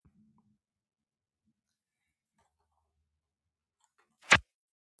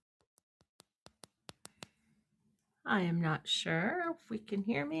I am not sure if we can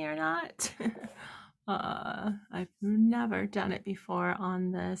hear me or not. I've never done it before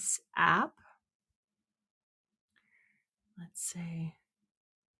on this app. Let's see.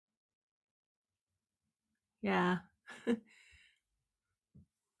 Yeah. We'll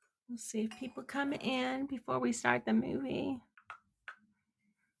see if people come in before we start the movie.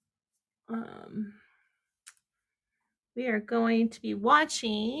 Um, we are going to be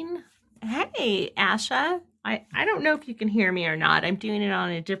watching. Hey, Asha. I don't know if you can hear me or not. I'm doing it on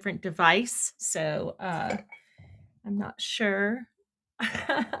a different device, so I'm not sure.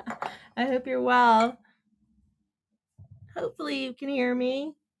 I hope you're well. Hopefully, you can hear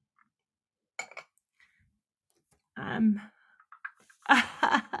me. Um,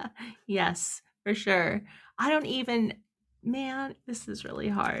 yes, for sure. I don't even, man, this is really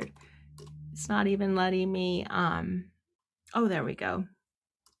hard. It's not even letting me, oh, there we go.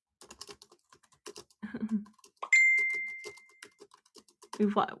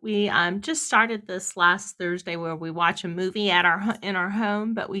 We just started this last Thursday where we watch a movie at in our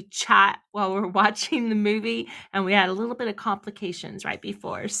home, but we chat while we're watching the movie, and we had a little bit of complications right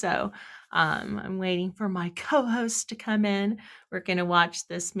before. So I'm waiting for my co-host to come in. We're going to watch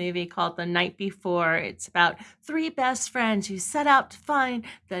this movie called The Night Before. It's about three best friends who set out to find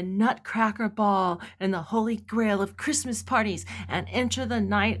the Nutcracker Ball and the Holy Grail of Christmas parties and enter the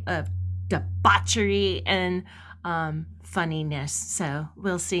night of debauchery and funniness. So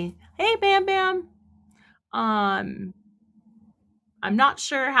we'll see. Hey, Bam Bam. Um, I'm not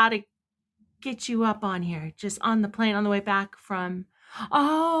sure how to get you up on here. Just on the plane on the way back from,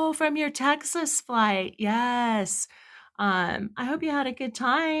 oh, from your Texas flight. Yes. I hope you had a good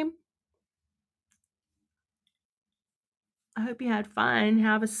time. I hope you had fun.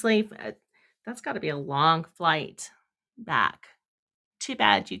 Have a safe. That's got to be a long flight back. Too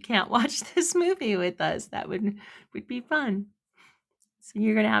bad you can't watch this movie with us. That would be fun. So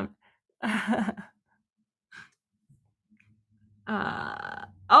you're gonna have.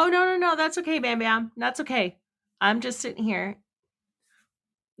 Oh, no, no, no, that's okay, Bam Bam. That's okay. I'm just sitting here.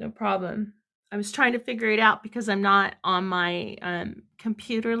 No problem. I was trying to figure it out because I'm not on my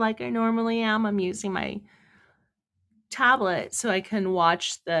computer like I normally am. I'm using my tablet so I can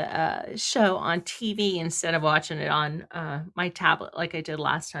watch the show on TV instead of watching it on my tablet like I did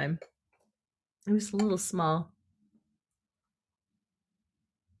last time. It was a little small.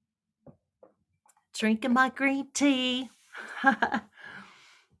 Drinking my green tea. And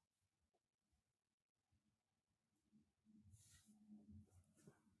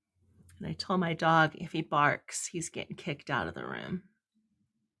I told my dog if he barks, he's getting kicked out of the room.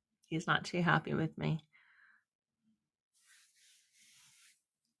 He's not too happy with me.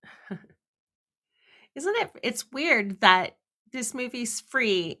 Isn't it? It's weird that this movie's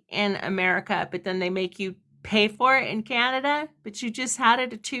free in America, but then they make you pay for it in Canada. But you just had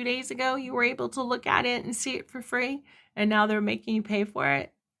it 2 days ago. You were able to look at it and see it for free, and now they're making you pay for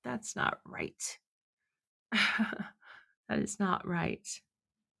it. That's not right. That is not right.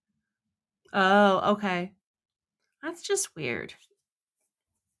 Oh, okay. That's just weird.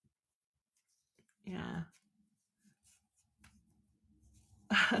 Yeah.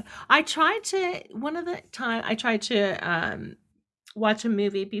 I tried to one of the time I tried to watch a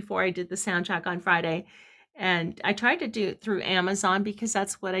movie before I did the soundtrack on Friday. And I tried to do it through Amazon because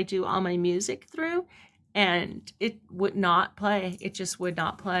that's what I do all my music through. And it would not play. It just would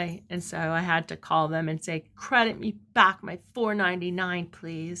not play. And so I had to call them and say, credit me back my $4.99,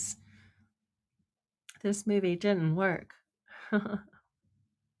 please. This movie didn't work.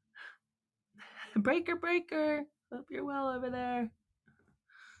 Breaker, breaker. Hope you're well over there.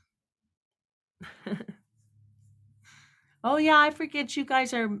 Oh yeah, I forget you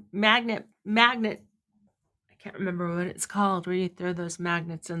guys are magnet. I can't remember what it's called where you throw those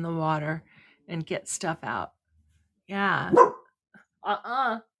magnets in the water and get stuff out. Yeah.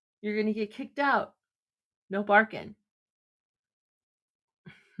 You're gonna get kicked out. No barking.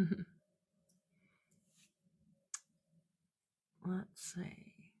 Let's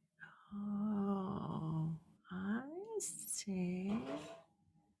see. Oh, I see.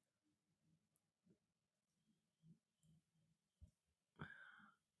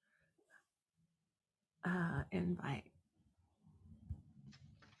 Invite.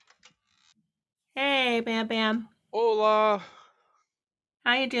 Hey, Bam Bam. Hola.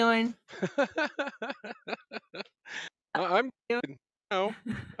 How you doing? I'm You- good.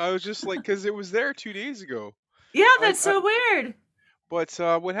 I was just like, because it was there 2 days ago. Yeah, I, that's I so weird.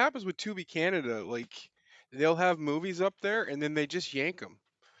 but what happens with Tubi Canada? Like, they'll have movies up there and then they just yank them.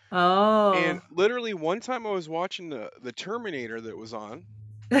 And Oh. literally, one time I was watching the Terminator that was on.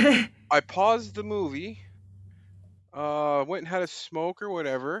 I paused the movie. Went and had a smoke or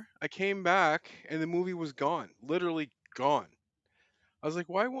whatever. I came back and the movie was gone, literally gone. I was like,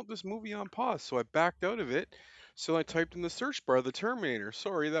 why won't this movie on pause? So I backed out of it. So I typed in the search bar the Terminator.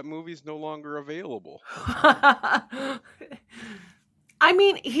 Sorry, that movie's no longer available. I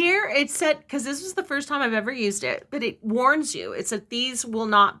mean, here it said, because this was the first time I've ever used it, but it warns you. It said these will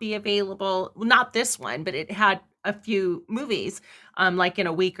not be available. Well, not this one, but it had a few movies, like in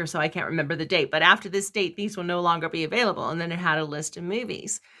a week or so. I can't remember the date, but after this date, these will no longer be available. And then it had a list of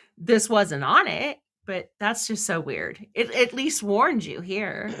movies. This wasn't on it, but that's just so weird. It at least warned you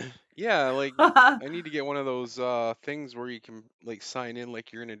here. Yeah, like I need to get one of those things where you can like sign in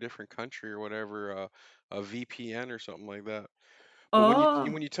like you're in a different country or whatever, a VPN or something like that. But Oh.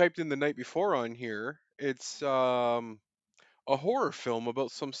 when you typed in the night before on here, it's a horror film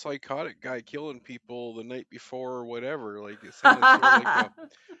about some psychotic guy killing people the night before or whatever. Like it sounded sort of like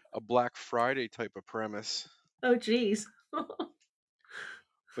a Black Friday type of premise. Oh, geez.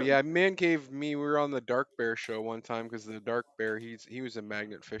 But yeah, man cave me. We were on the Dark Bear show one time because the Dark Bear he was a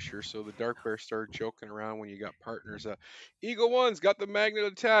magnet fisher. So the Dark Bear started joking around when you got partners. Eagle One's got the magnet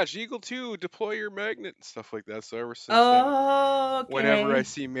attached. Eagle Two, deploy your magnet and stuff like that. So ever since then, Oh, whenever I okay.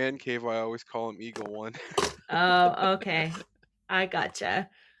 see man cave, I always call him Eagle One. Oh, okay. I gotcha.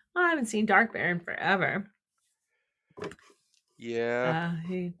 I haven't seen Dark Bear in forever. Yeah,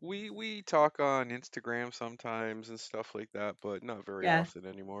 He, we talk on Instagram sometimes and stuff like that, but not very yeah, often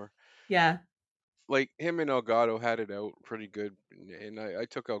anymore. yeah. Like him and Elgato had it out pretty good, and I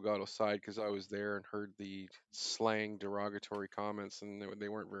took Elgato's side because I was there and heard the slang derogatory comments, and they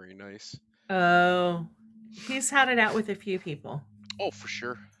weren't very nice. Oh, he's had it out with a few people. Oh, for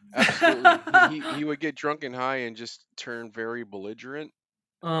sure, absolutely. He would get drunk and high and just turn very belligerent.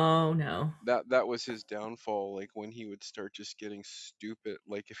 Oh, no. That was his downfall. Like when he would start just getting stupid,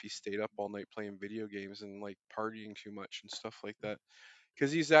 like if he stayed up all night playing video games and like partying too much and stuff like that.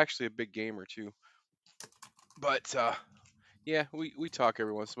 Because he's actually a big gamer too. But yeah, we talk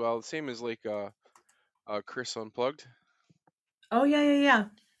every once in a while. The same as like Chris Unplugged. Oh, yeah, yeah, yeah.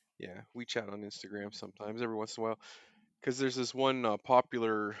 Yeah, we chat on Instagram sometimes every once in a while. Because there's this one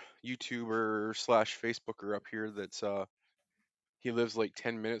popular YouTuber slash Facebooker up here that's he lives like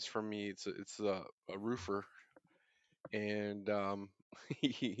 10 minutes from me. It's a roofer, and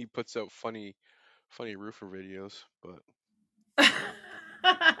he puts out funny roofer videos. But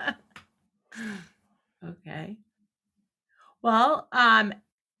Okay. Well,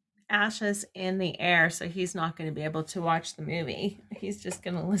 Ash is in the air, so he's not going to be able to watch the movie. He's just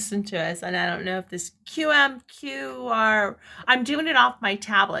going to listen to us, and I don't know if this QMQR. I'm doing it off my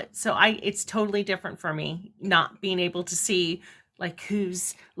tablet, so I it's totally different for me not being able to see like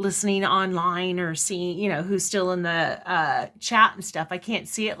who's listening online or seeing who's still in the chat and stuff. I can't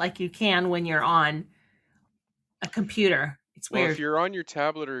see it like you can when you're on a computer. It's well, if weird. you're on your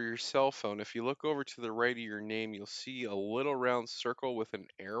tablet or your cell phone, if you look over to the right of your name, you'll see a little round circle with an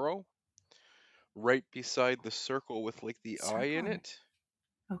arrow right beside the circle with like the eye in Circle. it.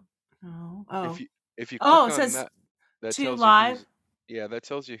 Oh no. If Oh. you click Oh, it on says that, that two tells you live. who's yeah, that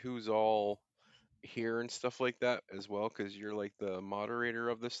tells you who's all here and stuff like that as well because you're like the moderator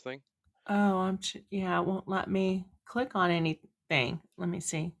of this thing. Oh, yeah, it won't let me click on anything. Let me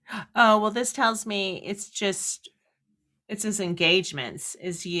see. Oh, well, this tells me it says engagements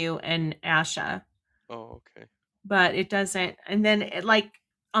is you and Asha, Oh, okay. but it doesn't. And then like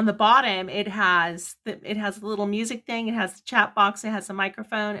on the bottom, it has a little music thing. It has the chat box. It has a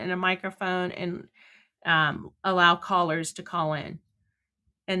microphone, and allow callers to call in.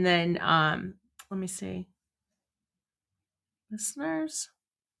 And then let me see, listeners.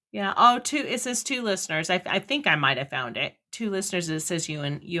 Yeah. Oh, two. It says two listeners. I think I might have found it. Two listeners. It says you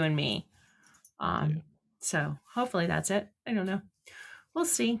and me. Yeah. Um. So hopefully that's it. I don't know. We'll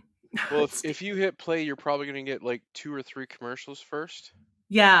see. Well, It's if you hit play, you're probably gonna get like two or three commercials first.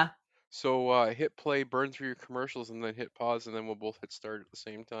 yeah. So hit play, burn through your commercials, and then hit pause, and then we'll both hit start at the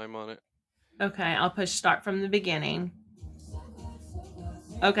same time on it. Okay. I'll push start from the beginning.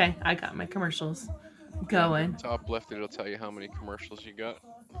 Okay. I got my commercials Yeah, and going. top left it'll tell you how many commercials you got.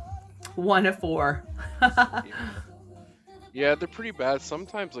 One of four. Yeah. Yeah, they're pretty bad.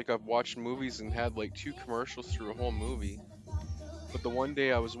 Sometimes like I've watched movies and had like two commercials through a whole movie. But the one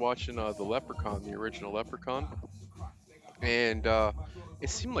day I was watching the Leprechaun, the original Leprechaun, and it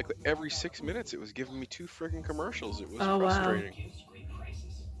seemed like every 6 minutes it was giving me two friggin' commercials. It was Oh wow. frustrating.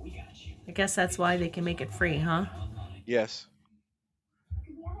 I guess that's why they can make it free, huh? Yes.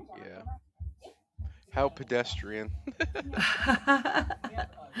 Yeah. How pedestrian.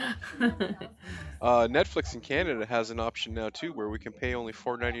 Netflix in Canada has an option now too, where we can pay only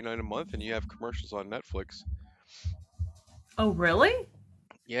 $4.99 a month, and you have commercials on Netflix. Oh, really?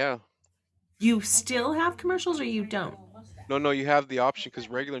 Yeah. You still have commercials or you don't? No, no, you have the option because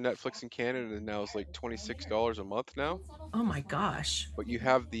regular Netflix in Canada now is like $26 a month now. Oh my gosh. But you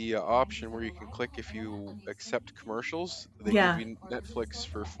have the option where you can click if you accept commercials, they give Yeah, you Netflix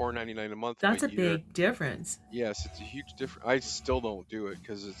for 4.99 a month, that's but a you're big difference. yes, it's a huge difference. I still don't do it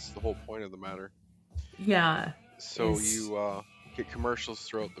because it's the whole point of the matter. Yeah, So is you get commercials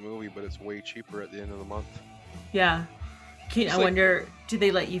throughout the movie, but it's way cheaper at the end of the month. yeah. I Just like wonder, do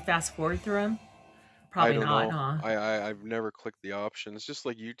they let you fast forward through them? I Probably don't not, know. huh? I've never clicked the option. It's just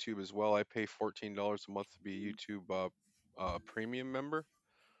like YouTube as well. I pay $14 a month to be a YouTube premium member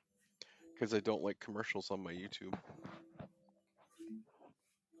because I don't like commercials on my YouTube.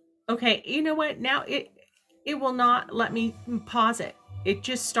 Okay, you know what? Now it will not let me pause it. It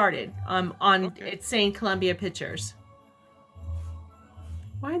just started. On Okay. it's saying Columbia Pictures.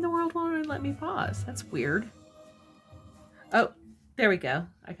 Why in the world won't it let me pause? That's weird. Oh, there we go.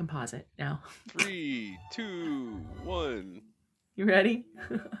 I can pause it now. 3, 2, 1. You ready?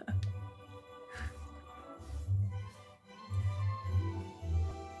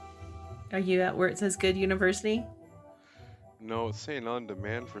 Are you at where it says Good University? No, it's saying on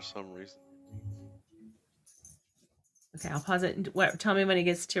demand for some reason. Okay, I'll pause it. And tell me when it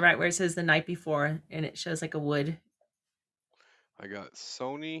gets to right where it says the night before and it shows like a wood. I got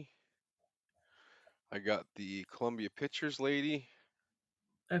Sony. I got the Columbia Pictures lady.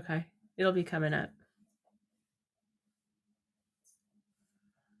 Okay, it'll be coming up.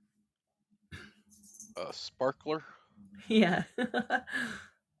 Sparkler. Yeah.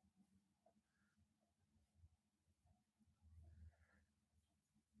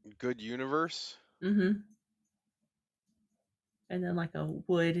 Good Universe. Mm-hmm. And then like a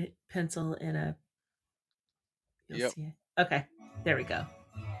wood pencil and a. You'll Yep. see it. Okay, there we go.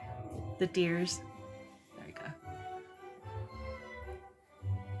 The deers. There we go.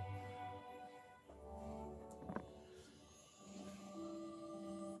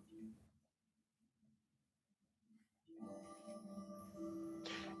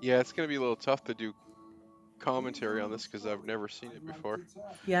 Yeah, it's gonna be a little tough to do commentary on this because I've never seen it before.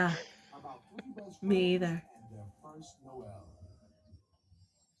 Yeah, me either.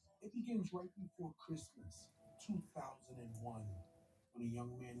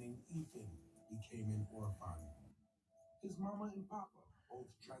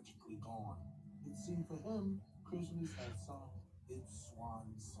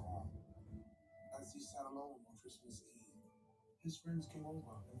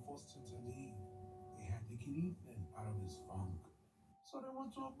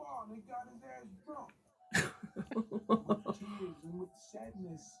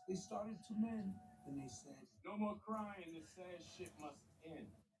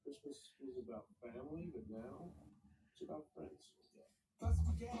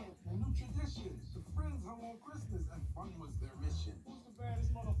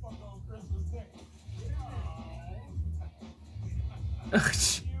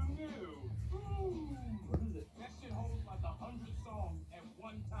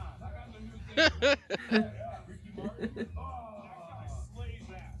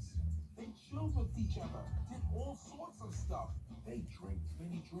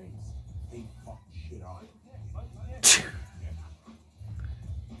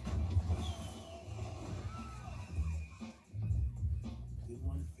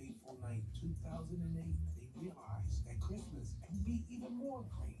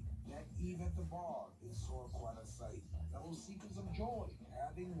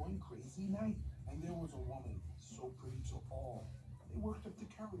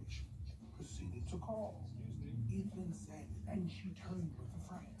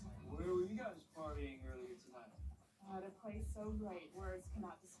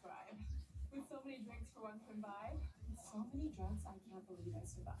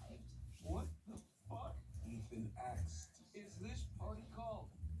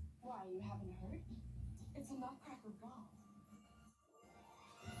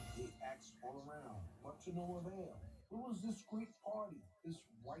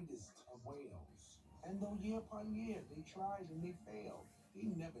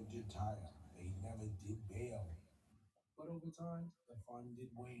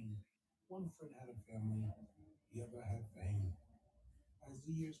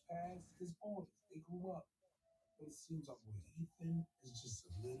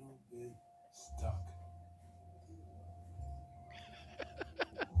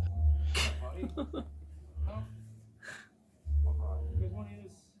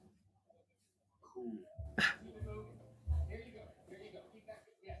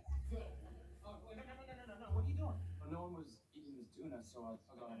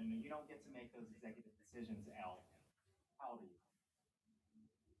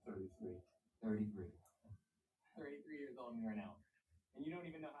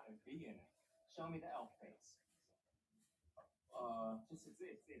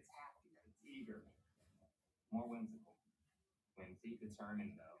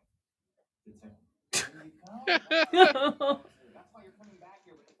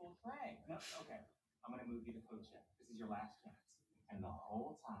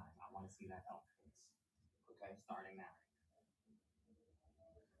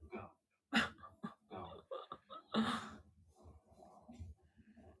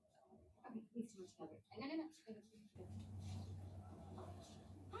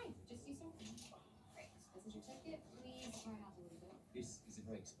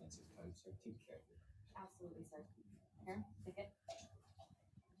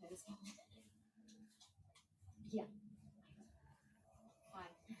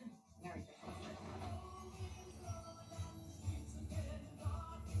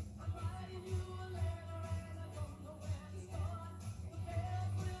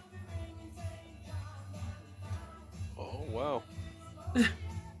 Oh wow,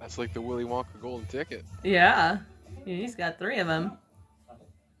 that's like the Willy Wonka golden ticket. Yeah. He's got three of them.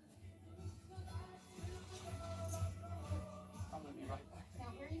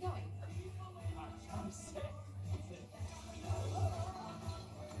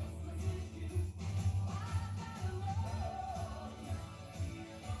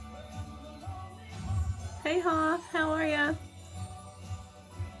 Hey, Hoff, how are ya?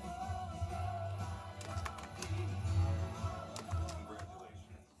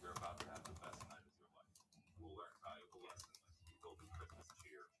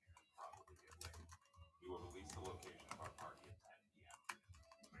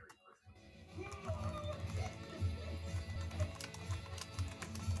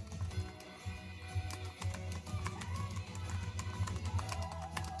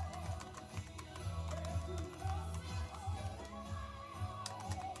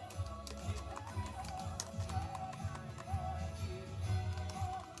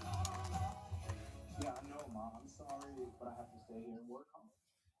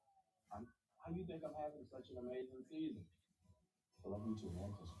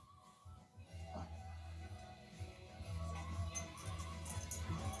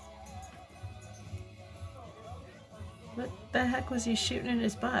 What the heck was he shooting in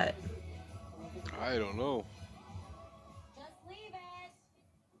his butt? I don't know.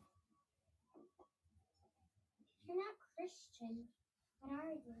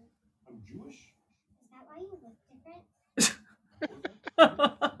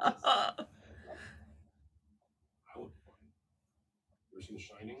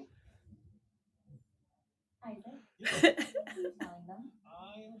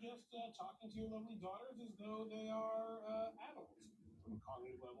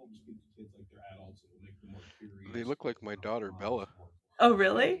 They look like my daughter Bella. Oh,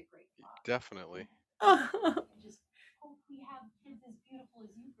 really? Definitely. Oh.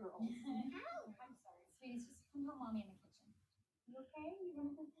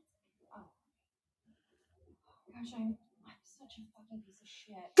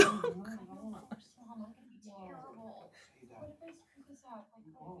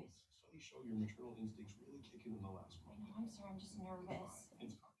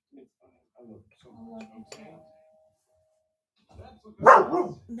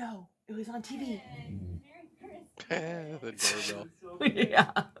 No, it was on TV. The doorbell.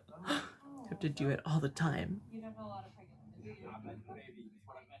 Yeah. Have to do it all the time.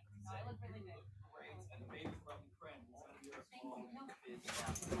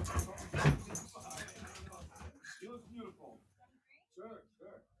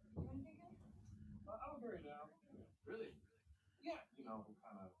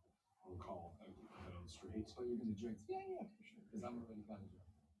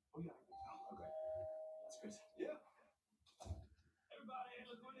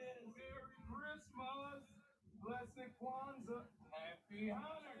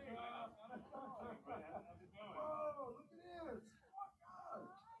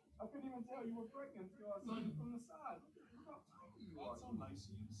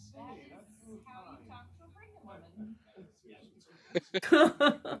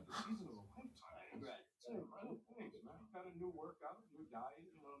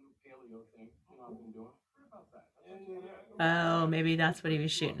 Oh, maybe that's what he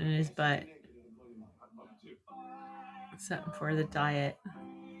was shooting in his butt. Something for the diet.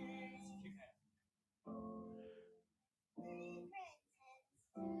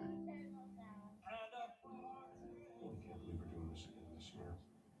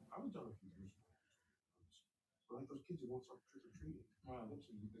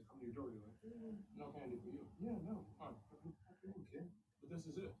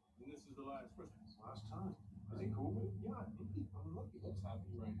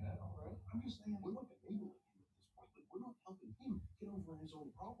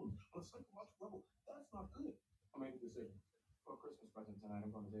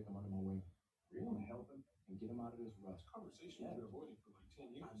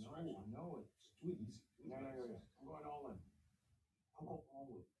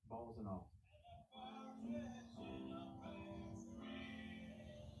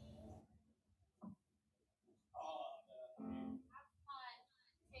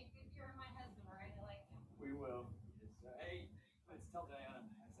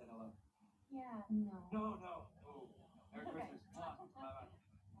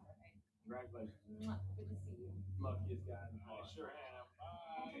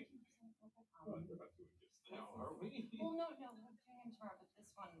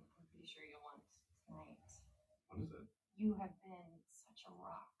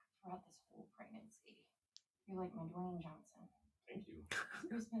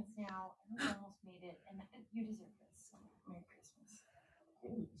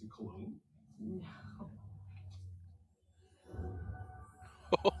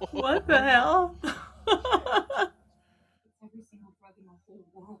 What the hell?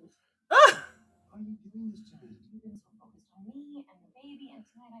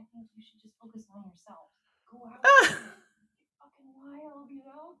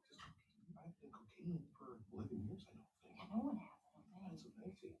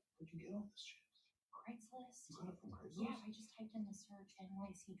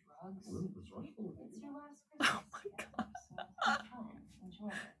 Oh my god.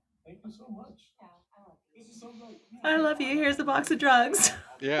 I love you. Here's a box of drugs.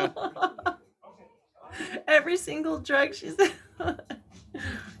 Yeah. Every single drug she said.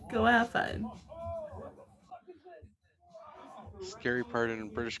 Go have fun. Scary part in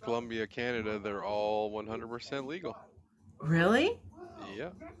British Columbia, Canada, they're all 100% legal. Really? Yeah,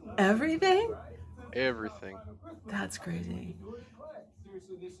 Everything? everything. That's crazy.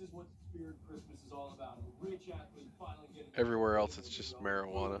 Everywhere else, it's just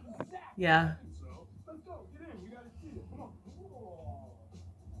marijuana. Yeah.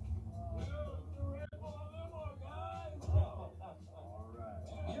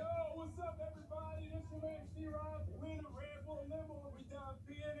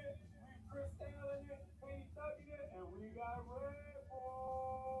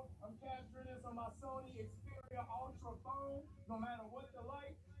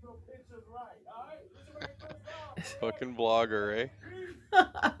 Fucking vlogger, eh?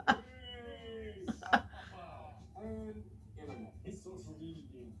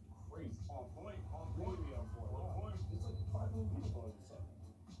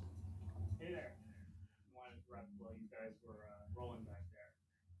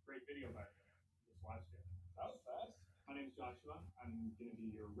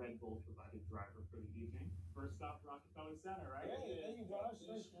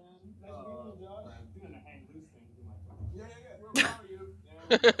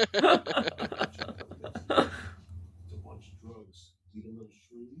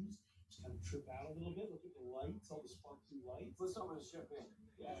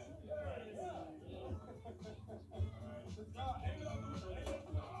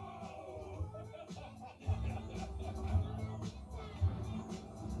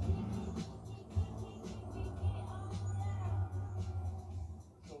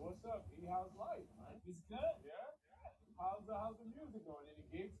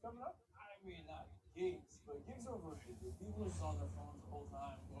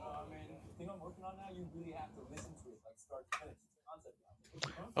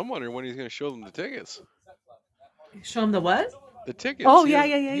 I'm wondering when he's gonna show them the tickets. Show him the what? The tickets. Oh, He yeah, has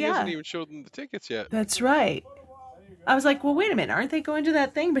yeah, yeah, he hasn't yeah. even showed them the tickets yet. That's right. I was like, well, wait a minute. Aren't they going to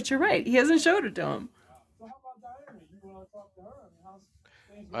that thing? But you're right. He hasn't showed it to him.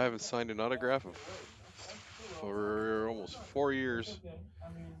 I haven't signed an autograph for almost 4 years.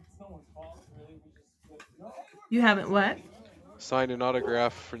 You haven't what? Signed an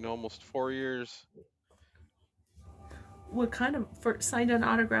autograph in almost 4 years. What kind of for signed an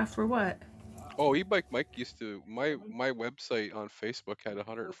autograph for what? Oh, e-bike Mike used to my website on Facebook had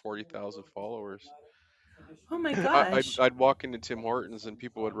 140,000 followers. Oh my I'd gosh. I'd walk into Tim Hortons and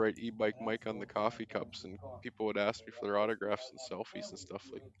people would write e-bike Mike on the coffee cups and people would ask me for their autographs and selfies and stuff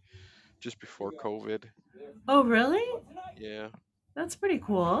like just before COVID. Oh, really? Yeah, That's pretty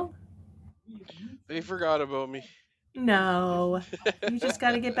cool. they forgot about me. No. You just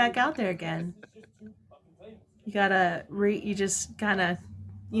got to get back out there again. you just gotta,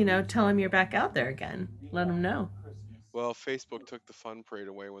 tell him you're back out there again. Let him know. Well, Facebook took the fun parade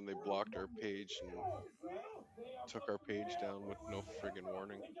away when they blocked our page and took our page down with no friggin'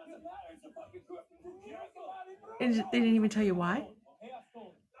 warning. And they didn't even tell you why?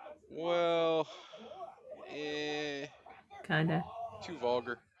 Well, eh, Kinda. too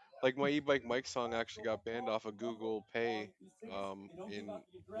vulgar. Like my e-bike Mike song actually got banned off of Google Pay in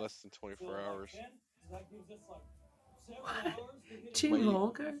less than 24 hours. Too My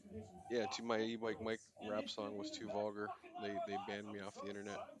vulgar? my e-bike Mike rap song was too vulgar. They banned me off the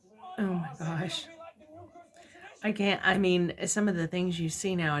internet. Oh my gosh. I can't. I mean, some of the things you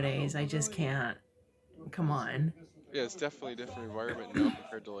see nowadays, I just can't. Come on. Yeah, it's definitely a different environment now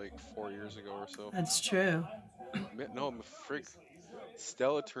compared to like 4 years ago or so. That's true. No, frig.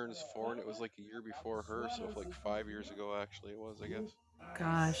 Stella turns four, and it was like a year before her, so if like 5 years ago, actually, it was, I guess.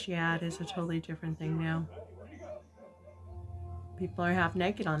 Gosh, yeah, it is a totally different thing now. People are half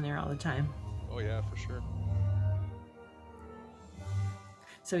naked on there all the time. Oh yeah, for sure.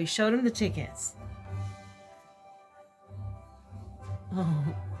 So he showed him the tickets.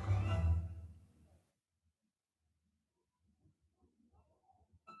 Oh.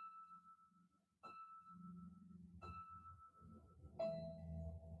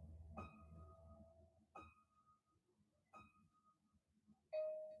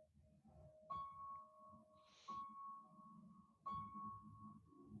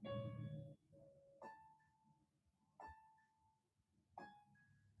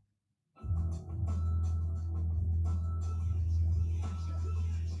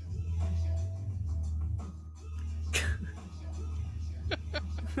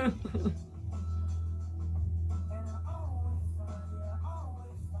 Do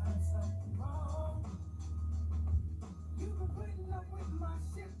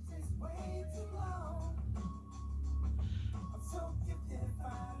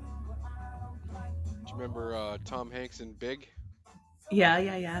you remember Tom Hanks in Big, Yeah,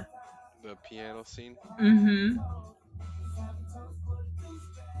 yeah, yeah. the piano scene? Mm-hmm.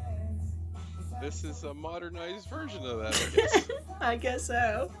 This is a modernized version of that, I guess. I guess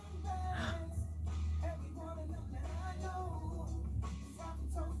so.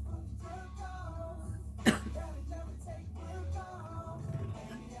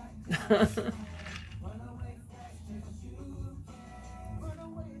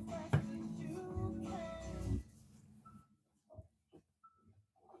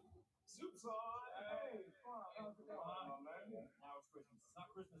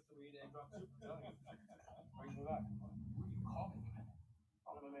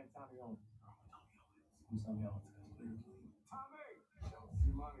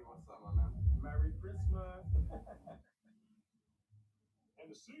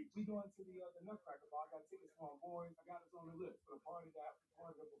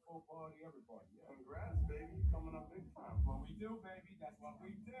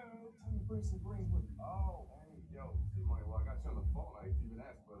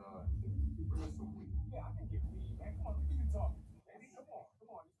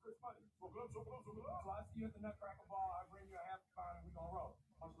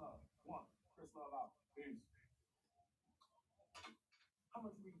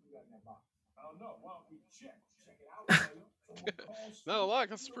 Not a lot,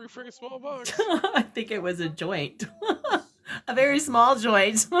 'cause it's a pretty freaking small box. I think it was a joint. A very small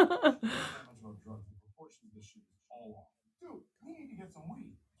joint.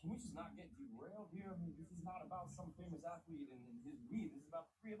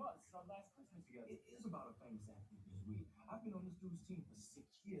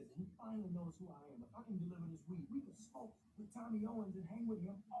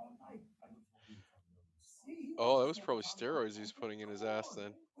 Oh, that was probably steroids he's putting in his ass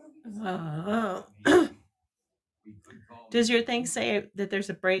then. Oh. Does your thing say that there's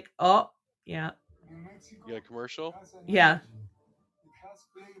a break? Oh, yeah. You got a commercial? Yeah.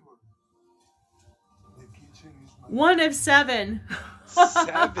 One of seven.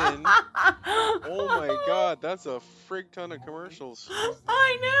 7? Oh my god, that's a frig ton of commercials.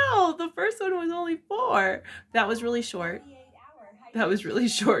 I know. The first one was only four. That was really short. That was really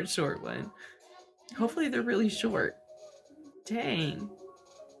short one. Hopefully they're really short. Dang.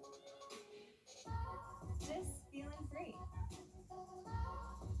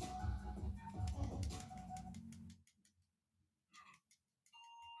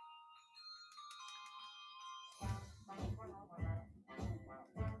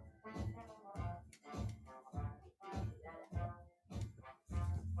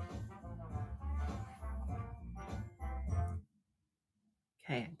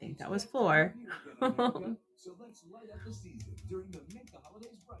 Okay, I think that was four.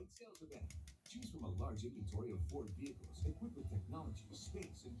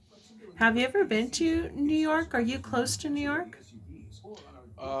 Have you ever been to New York? Are you close to New York?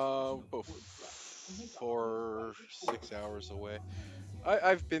 About 4 6 hours away.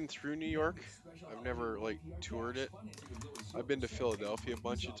 I've been through New York. I've never like toured it. I've been to Philadelphia a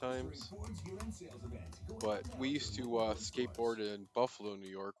bunch of times, but we used to skateboard in Buffalo, New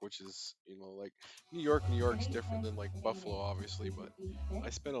York, which is like New York's different than like Buffalo, obviously. But I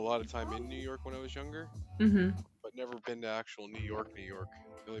spent a lot of time in New York when I was younger, Mm-hmm. but never been to actual New York, New York.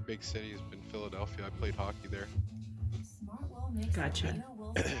 The only big city has been Philadelphia. I played hockey there. Gotcha.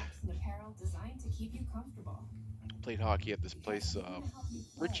 Played hockey at this place,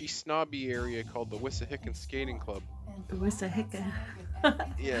 Richie Snobby area called the Wissahickon Skating Club. It was a hiccup.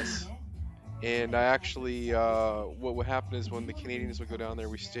 Yes. And I actually, what would happen is when the Canadians would go down there,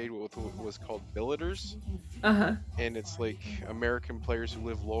 we stayed with what was called billeters, Uh huh. and it's like American players who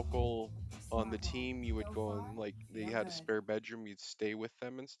live local on the team. You would go and like they had a spare bedroom, you'd stay with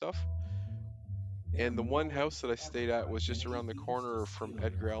them and stuff. And the one house that I stayed at was just around the corner from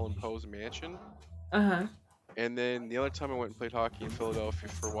Edgar Allan Poe's mansion. Uh huh. And then the other time I went and played hockey in Philadelphia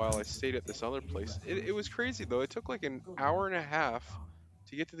for a while, I stayed at this other place. It was crazy though. It took like an hour and a half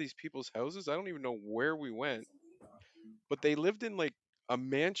to get to these people's houses. I don't even know where we went, but they lived in like a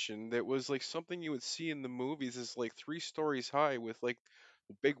mansion that was like something you would see in the movies. Is like 3 stories high with like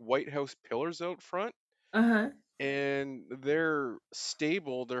big White House pillars out front. Uh huh. And their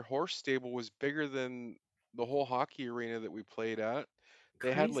stable, their horse stable, was bigger than the whole hockey arena that we played at.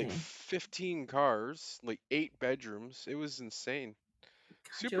 They had like Crazy. 15 cars, like 8 bedrooms. It was insane.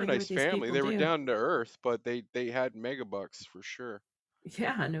 God, you Super wonder nice what these family. people They were do. down to earth, but they had megabucks for sure.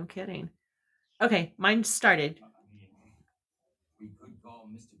 Yeah, no kidding. Okay, mine started.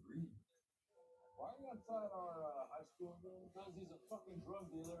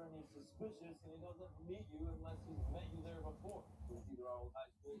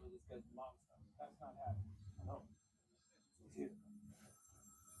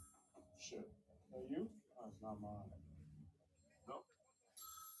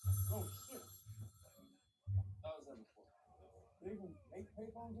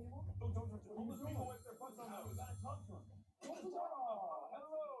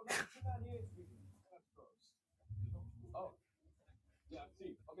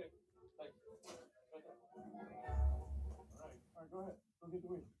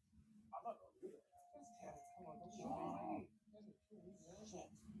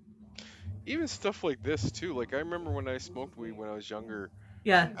 Even stuff like this too. Like I remember when I smoked weed when I was younger,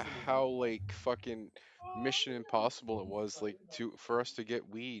 Yeah. how like fucking Mission Impossible it was like to for us to get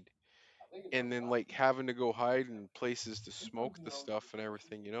weed, and then like having to go hide in places to smoke the stuff and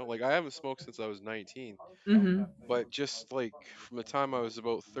everything, like I haven't smoked since I was 19, Mm-hmm. but just like from the time I was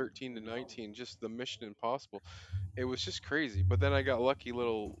about 13 to 19, just the Mission Impossible, it was just crazy. But then I got lucky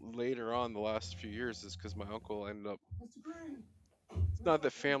little later on the last few years is because my uncle ended up, it's not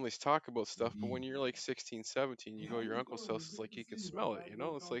that families talk about stuff, but when you're like 16, 17, you go to your uncle's house, it's like he can smell it,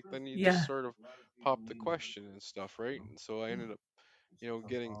 it's like then you just Yeah. sort of pop the question and stuff, right? And so I ended up,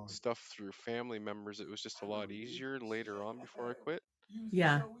 getting stuff through family members. It was just a lot easier later on before I quit.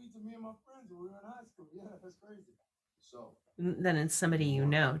 Yeah. Then it's somebody you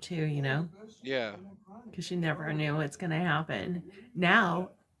know too, Yeah. because you never knew what's going to happen. Now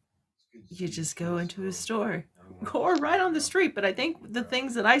you just go into a store or right on the street. But I think the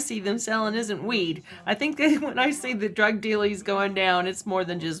things that I see them selling isn't weed. I think that when I see the drug dealies going down, it's more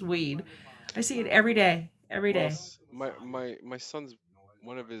than just weed. I see it every day, every Well, day. my son's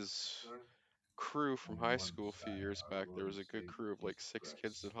one of his crew from high school a few years back. There was a good crew of like 6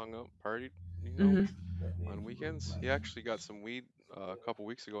 kids that hung out, partied, you know, Mm-hmm. on weekends. He actually got some weed a couple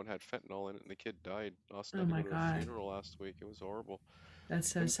weeks ago and had fentanyl in it, and the kid died. Austin Oh had to my go to a God, funeral last week. It was horrible. that's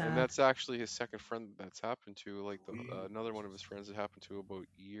so And sad. that's actually his second friend that's happened to. Like another one of his friends that happened to about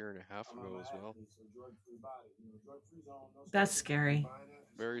a year and a half ago as well. That's scary.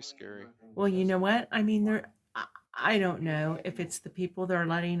 Very scary. Well, you know what? I mean, I don't know if it's the people they're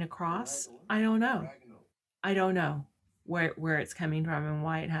letting across. I don't know. I don't know where it's coming from and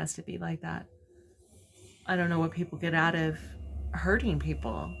why it has to be like that. I don't know what people get out of hurting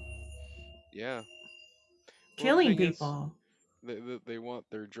people, Yeah. Well, the killing thing is, people. they want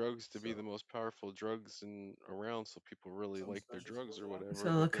their drugs to be the most powerful drugs in around, so people really like their drugs or whatever. So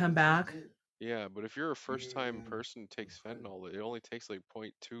they'll But then come back. yeah, but if you're a first time person who takes fentanyl, it only takes like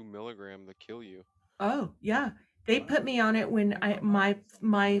 0.2 milligram to kill you. Oh, yeah. They put me on it when I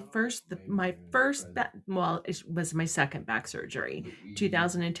my first well, it was my second back surgery,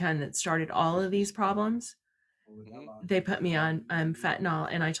 2010, that started all of these problems. Hmm. They put me on fentanyl,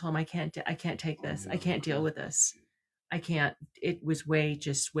 and I told them I can't take this. I can't deal with this. I can't. It was way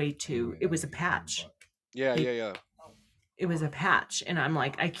too. It was a patch. Yeah, They yeah, yeah. it was a patch, and I'm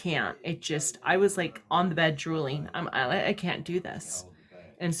like, I can't. It just I was like on the bed drooling. I can't do this.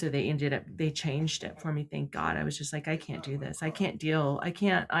 And so they changed it for me. Thank God. I was just like, I can't do this. I can't deal.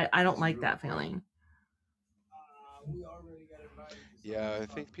 I don't like that feeling. Yeah, I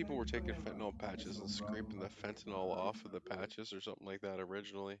think people were taking fentanyl patches and scraping the fentanyl off of the patches or something like that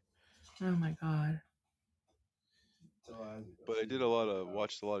originally. Oh my God. But I did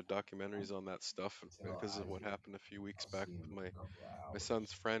watched a lot of documentaries on that stuff because of what happened a few weeks back with my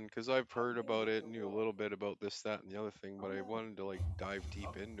son's friend. Because I've heard about it, knew a little bit about this, that, and the other thing, but I wanted to like dive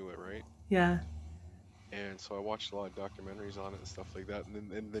deep into it, right? Yeah. And so I watched a lot of documentaries on it and stuff like that.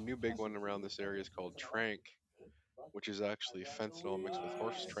 And the new big one around this area is called Trank, which is actually fentanyl mixed with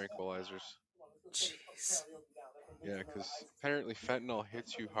horse tranquilizers. Jeez. Yeah, because apparently fentanyl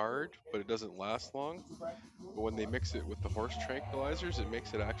hits you hard, but it doesn't last long. But when they mix it with the horse tranquilizers, it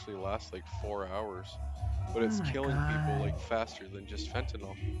makes it actually last like 4 hours. But Oh it's my killing people God. like faster than just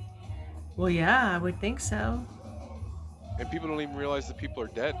fentanyl. Well, yeah, I would think so. And people don't even realize that people are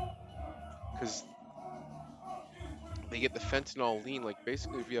dead because they get the fentanyl lean. Like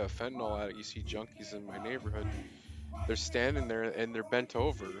basically, if you have a fentanyl addict, you see junkies in my neighborhood. They're standing there and they're bent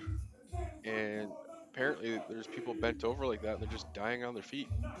over, and apparently there's people bent over like that, and they're just dying on their feet.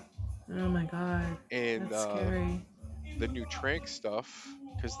 Oh my God. And That's scary. the new trank stuff,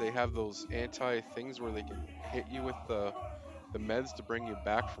 because they have those anti things where they can hit you with the meds to bring you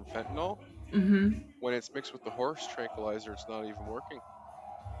back from fentanyl. Mm-hmm. When it's mixed with the horse tranquilizer, it's not even working.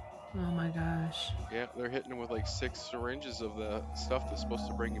 Oh my gosh. Yeah, they're hitting them with like 6 syringes of the stuff that's supposed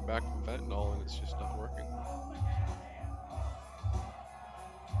to bring you back from fentanyl, and it's just not working.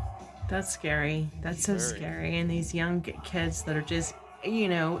 That's scary. That's so Very. scary. And these young kids that are just, you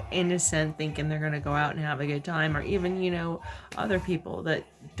know, innocent, thinking they're going to go out and have a good time, or even, you know, other people that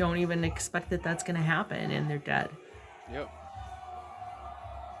don't even expect that that's going to happen and they're dead. Yep.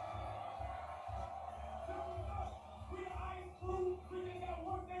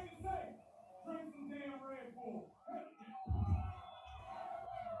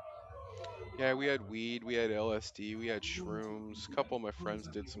 Yeah, we had weed, we had LSD, we had shrooms. A couple of my friends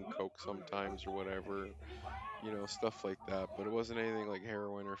did some coke sometimes or whatever, stuff like that. But it wasn't anything like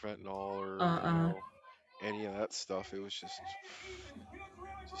heroin or fentanyl or, Uh-uh. any of that stuff. It was just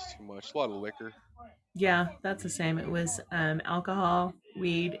too much. A lot of liquor. Yeah, that's the same. It was alcohol,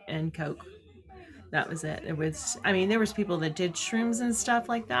 weed, and coke. That was it. It was. I mean, there was people that did shrooms and stuff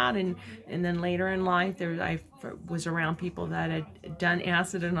like that, and then later in life, was around people that had done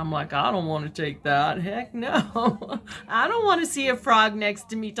acid, and I'm like, I don't want to take that. Heck no, I don't want to see a frog next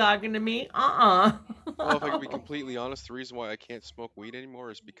to me talking to me. Well, if I could be Uh. completely honest, the reason why I can't smoke weed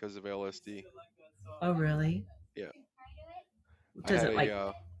anymore is because of LSD. Oh really? Yeah. I Does had it a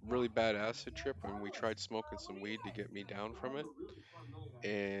like? really bad acid trip, and we tried smoking some weed to get me down from it.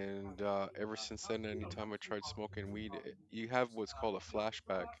 And ever since then, anytime I tried smoking weed, you have what's called a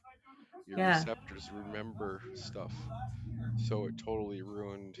flashback. Your Yeah. receptors remember stuff. So it totally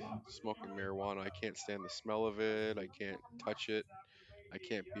ruined smoking marijuana. I can't stand the smell of it. I can't touch it. I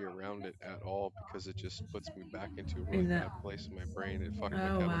can't be around it at all because it just puts me back into a really In that. bad place in my brain. It fucked my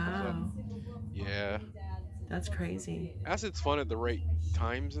Oh chemicals up. wow. Yeah. That's crazy. Acid's fun at the right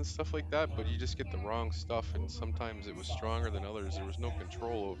times and stuff like that, but you just get the wrong stuff, and sometimes it was stronger than others. There was no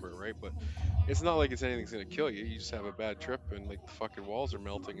control over it, right? But it's not like it's anything's gonna kill you. You just have a bad trip, and like the fucking walls are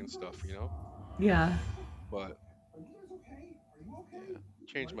melting and stuff. Yeah. But yeah,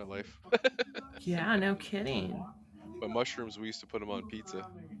 changed my life. Yeah. No kidding. But mushrooms, we used to put them on pizza.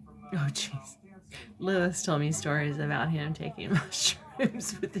 Oh jeez. Lewis told me stories about him taking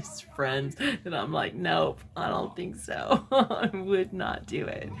mushrooms with his friends, and I'm like, nope, I don't think so. I would not do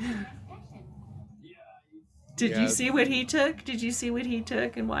it. Did you Yeah, see what he took? Did you see what he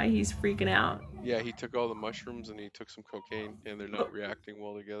took and why he's freaking out? yeah, he took all the mushrooms and he took some cocaine, and they're Oh, not reacting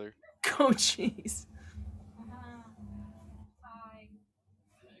well together. oh jeez.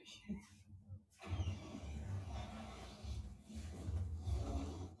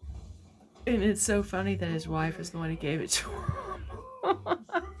 And it's so funny that his wife is the one who gave it to him.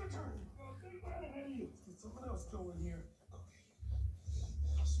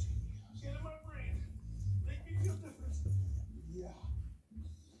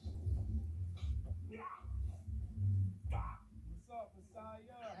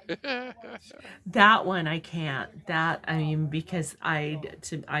 That one I can't. That I mean because I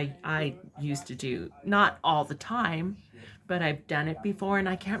used to do not all the time, but I've done it before and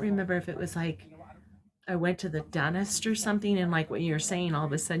I can't remember if it was like I went to the dentist or something and like what you're saying all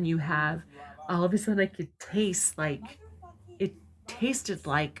of a sudden you have all of a sudden I could taste like it tasted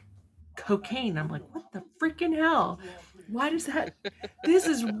like cocaine. I'm like, what the freaking hell? Why does that? This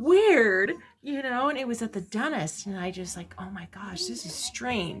is weird, you know? And it was at the dentist, and I just like, oh my gosh, this is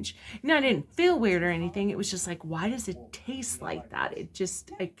strange. And I didn't feel weird or anything. It was just like, why does it taste like that? It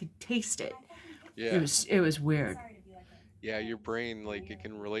just, I could taste it. Yeah. It was weird. Yeah, your brain, like, it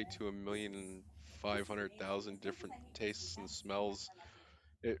can relate to 1,500,000 different tastes and smells.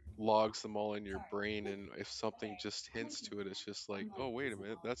 It logs them all in your brain, and if something just hints to it, it's just like, oh, wait a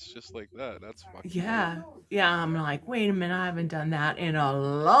minute, that's just like that. That's fucking weird. Yeah. Yeah. I'm like, wait a minute, I haven't done that in a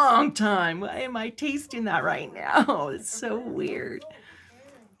long time. Why am I tasting that right now? It's so weird.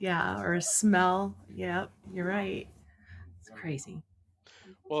 Yeah. Or a smell. Yep. You're right. It's crazy.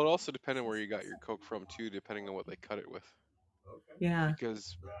 Well, it also depends on where you got your Coke from, too, depending on what they cut it with. Yeah.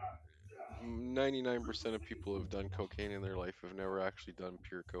 Because 99% of people who've done cocaine in their life have never actually done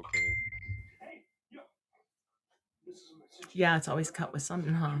pure cocaine. Yeah. It's always cut with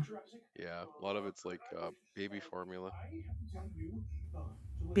something, huh? Yeah, a lot of it's like baby formula.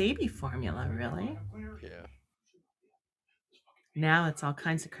 Baby formula, really? Yeah. Now it's all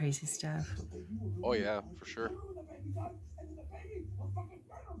kinds of crazy stuff. Oh, yeah, for sure.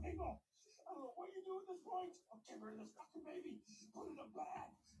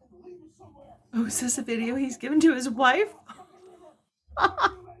 Oh, is this a video he's given to his wife?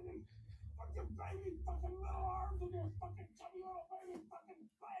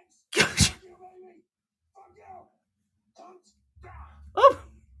 Oh,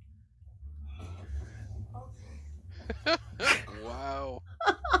 Wow.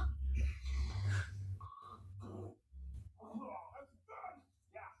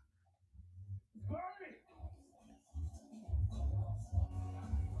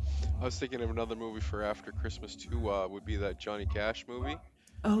 I was thinking of another movie for after Christmas too. Would be that Johnny Cash movie,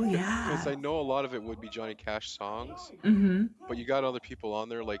 oh because yeah. I know a lot of it would be Johnny Cash songs, Mm-hmm. but you got other people on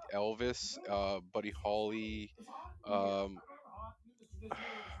there like Elvis, Buddy Holly. Um,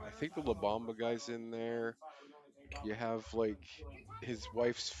 I think the La Bamba guy's in there. You have like his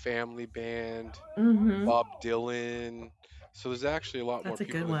wife's family band, Mm-hmm. Bob Dylan. So there's actually a lot more That's a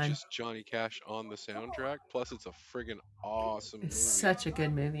people good than one. just Johnny Cash on the soundtrack. Plus, it's a friggin' awesome It's movie. such a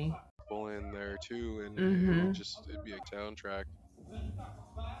good movie. Pull in there too, and Mm-hmm. it'd be a soundtrack.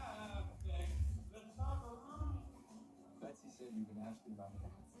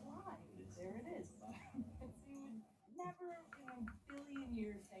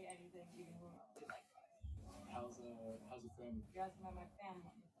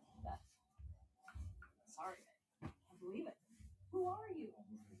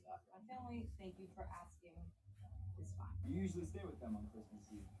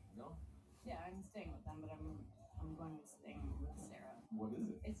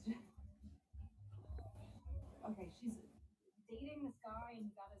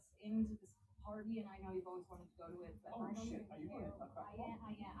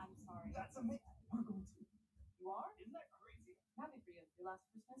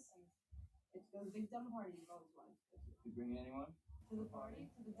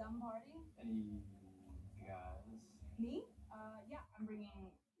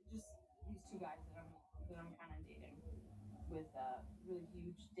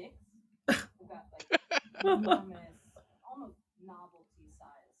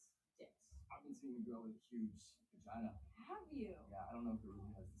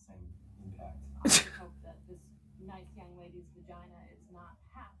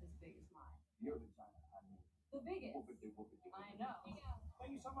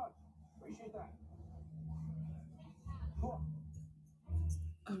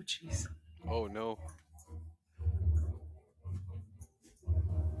 Oh jeez. Oh no.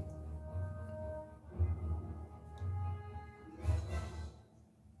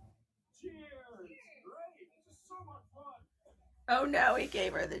 Oh no, he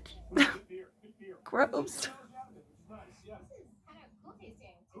gave her the gross.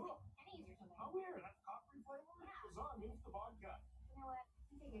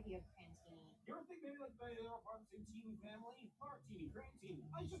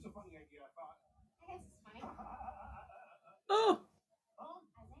 Oh.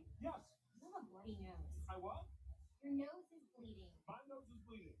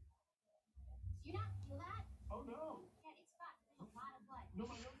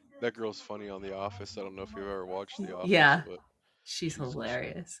 That girl's funny on The Office. I don't know if you've ever watched The Office, Yeah. but She's She's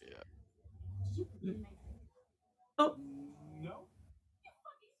hilarious. yeah. Oh,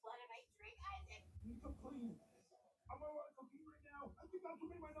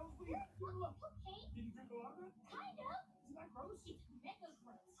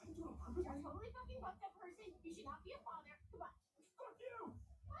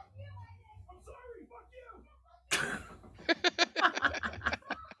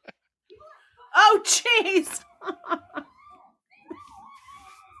 oh, jeez.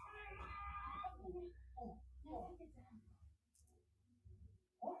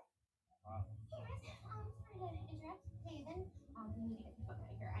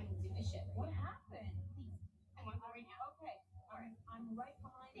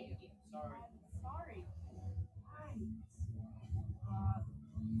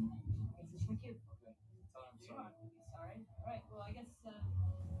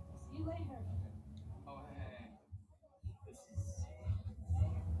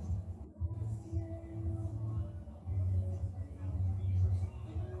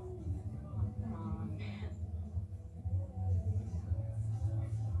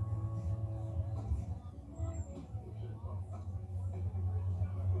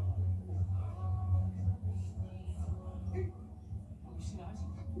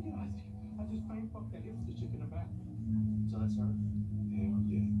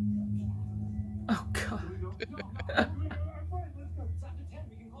 Oh, God.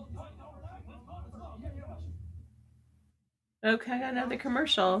 Okay, I got another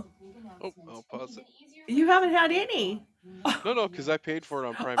commercial. Oh, I'll pause it. You haven't had any. No, no, because I paid for it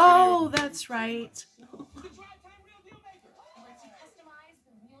on Prime Video. Oh, that's right.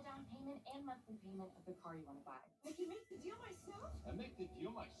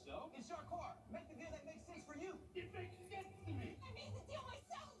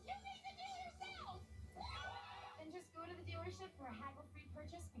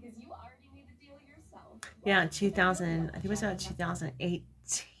 Yeah, 2000, I think it was about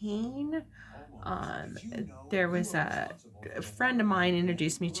 2018. Um, there was a friend of mine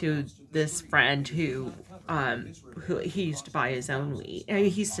introduced me to this friend who he used to buy his own weed. He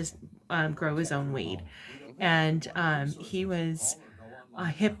used to grow his own weed, Hmm. and he was a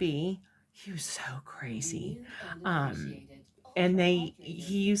hippie. He was so crazy, um, and he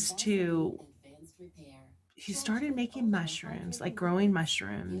used to he started making mushrooms, like growing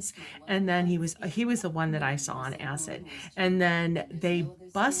mushrooms, and then he was the one that I saw on acid, and then they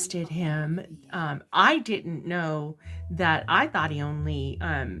busted him. I didn't know that. I thought he only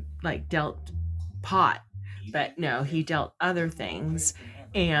like dealt pot, but no, he dealt other things.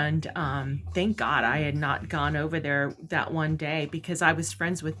 And thank God I had not gone over there that one day, because I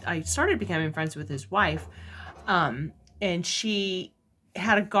started becoming friends with his wife, um, and she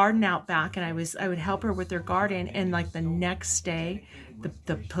had a garden out back, and I would help her with her garden, and like the next day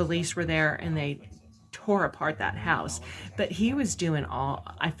the police were there and they tore apart that house. But he was doing all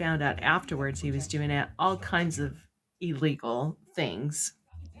I found out afterwards, he was doing all kinds of illegal things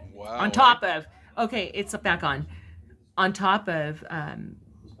on Wow, eh? top of, okay, it's back on top of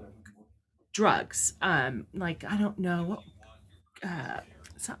drugs, like I don't know, uh,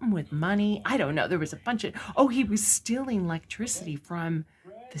 something with money. I don't know. There was a bunch of. Oh, he was stealing electricity from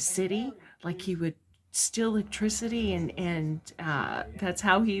the city. Like he would steal electricity, and that's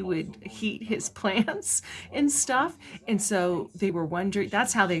how he would heat his plants and stuff. And so they were wondering.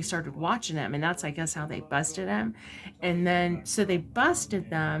 That's how they started watching him, and that's, I guess, how they busted him. And then so they busted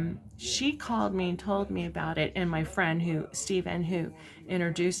them. She called me and told me about it, and my friend who Steven, who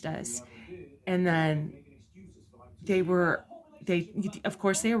introduced us. And then they were they of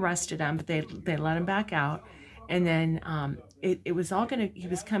course they arrested him, but they let him back out. And then it was all gonna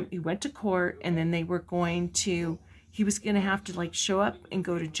he went to court, and then they were going to he was gonna have to like show up and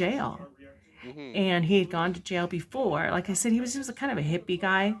go to jail. Hmm. And he had gone to jail before. Like I said, he was a kind of a hippie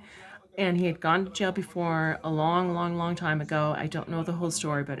guy, and he had gone to jail before a long, long, long time ago. I don't know the whole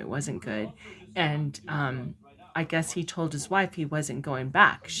story, but it wasn't good. And I guess he told his wife he wasn't going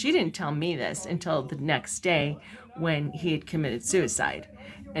back. She didn't tell me this until the next day when he had committed suicide,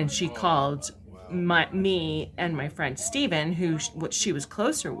 and she Oh, called wow. me and my friend Steven, what she was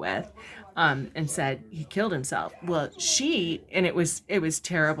closer with, and said he killed himself. Well, it was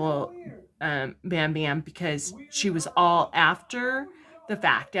terrible, Bam Bam, because she was all after the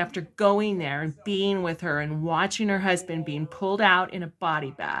fact, after going there and being with her and watching her husband being pulled out in a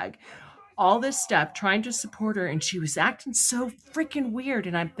body bag, all this stuff, trying to support her, and she was acting so freaking weird.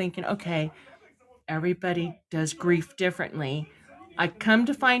 And I'm thinking, okay, everybody does grief differently. I come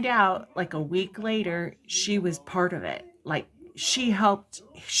to find out, like a week later, she was part of it. Like she helped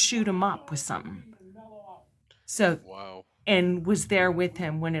shoot him up with something. So Wow. and was there with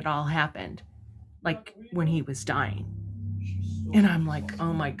him when it all happened, like when he was dying. And I'm like,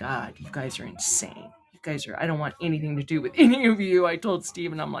 oh my God, you guys are insane. You guys are, I don't want anything to do with any of you. I told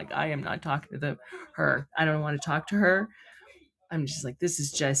Steve, and I'm like, I am not talking to her. I don't want to talk to her. I'm just like, this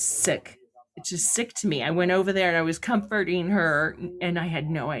is just sick. It's just sick to me. I went over there and I was comforting her, and I had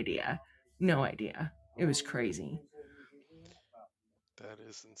no idea. No idea. It was crazy. That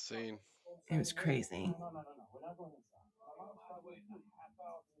is insane. It was crazy.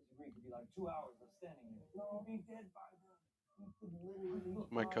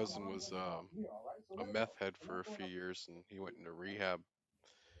 My cousin was a meth head for a few years, and he went into rehab,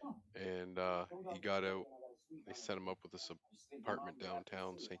 and he got out. They set him up with this apartment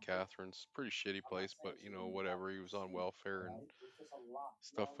downtown St. Catharines. Pretty shitty place, but you know, whatever. He was on welfare and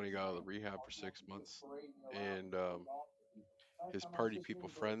stuff when he got out of the rehab for 6 months. And his party people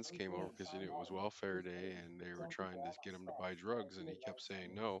friends came over because he knew it was welfare day, and they were trying to get him to buy drugs, and he kept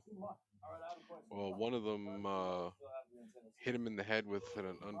saying no. Well, one of them hit him in the head with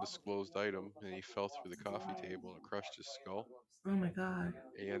an undisclosed item, and he fell through the coffee table and crushed his skull. Oh my God.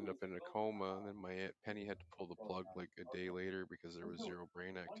 He ended up in a coma, and then my aunt Penny had to pull the plug like a day later because there was zero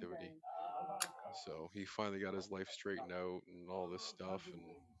brain activity. So he finally got his life straightened out and all this stuff, and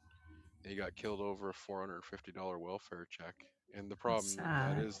he got killed over a $450 welfare check. And the That's problem with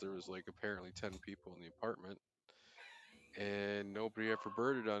that sad. is there was like apparently 10 people in the apartment, and nobody ever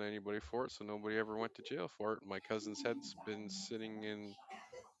birded on anybody for it, so nobody ever went to jail for it. My cousin's head's been sitting in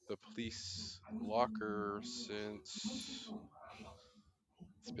the police locker since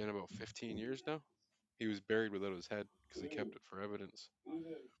it's been about 15 years now. He was buried without his head because he kept it for evidence.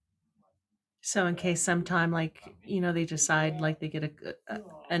 So in case sometime, like, they decide, like, they get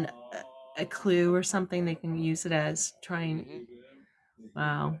an, a clue or something, they can use it as trying. Hmm.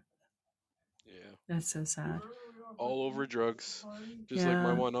 Wow, Yeah. that's so sad. All over drugs. Just like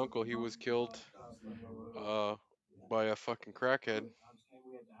my Yeah, one uncle, he was killed uh, by a fucking crackhead.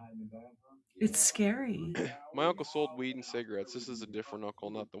 it's scary. My uncle sold weed and cigarettes. This is a different uncle,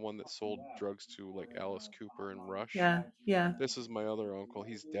 not the one that sold drugs to like Alice Cooper and Rush. Yeah, yeah, This is my other uncle.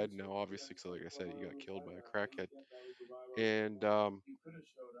 He's dead now, obviously, because like I said, he got killed by a crackhead. And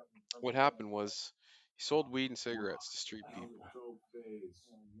what happened was he sold weed and cigarettes to street people.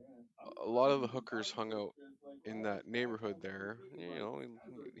 A lot of the hookers hung out in that neighborhood there. You know,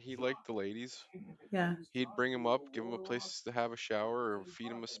 he liked the ladies. yeah, He'd bring them up, give them a place to have a shower, or feed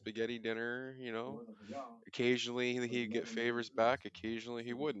them a spaghetti dinner. You know, occasionally he'd get favors back. Occasionally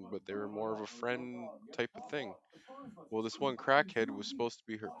he wouldn't, but they were more of a friend type of thing. Well, this one crackhead who was supposed to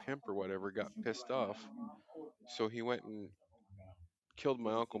be her pimp or whatever got pissed off, so he went and killed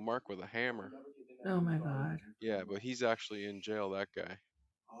my uncle Mark with a hammer. oh my God, Yeah, but he's actually in jail. That guy.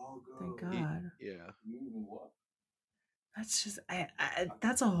 thank He, God. yeah, That's just,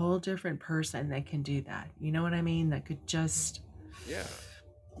 that's a whole different person that can do that. You know what I mean? That could just, yeah.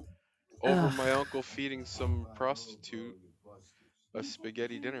 Over ugh, my uncle feeding some prostitute a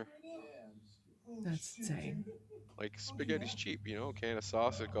spaghetti dinner. that's insane. Like spaghetti's cheap, you know, a can of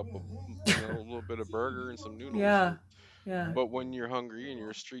sauce, a couple, a little bit of burger and some noodles. Yeah, yeah, But when you're hungry and you're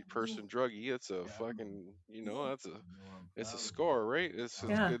a street person druggie, it's a fucking, it's a score, right? It's a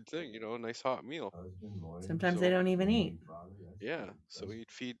yeah. good thing, a nice hot meal. Sometimes they So don't even eat. yeah, so he'd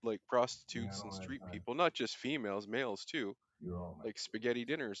feed like prostitutes and street people, not just females, males too, like spaghetti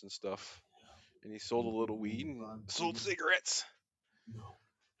dinners and stuff. And he sold a little weed and sold cigarettes.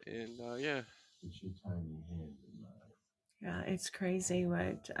 And yeah, Yeah, it's crazy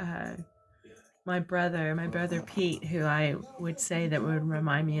what my brother Pete, who I would say that would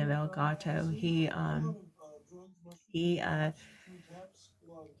remind me of El Gato. He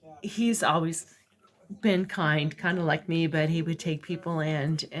he's always been kind of like me, but he would take people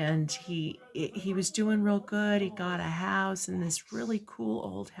in, and he was doing real good. He got a house in this really cool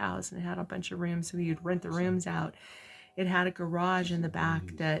old house, and it had a bunch of rooms, so he'd rent the rooms out. It had a garage in the back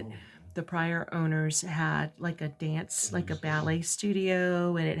that the prior owners had, like a dance, like a ballet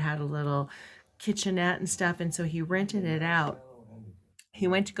studio, and it had a little kitchenette and stuff, and so he rented it out. He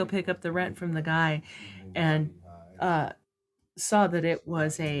went to go pick up the rent from the guy, and uh, saw that it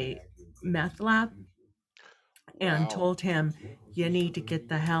was a meth lab, and wow, told him, "You need to get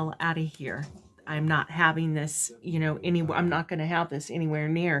the hell out of here. I'm not having this, anywhere. I'm not going to have this anywhere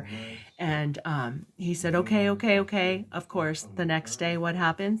near." And he said, "Okay, okay, okay." Of course, the next day, what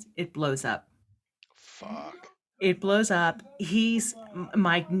happens? It blows up. fuck, It blows up.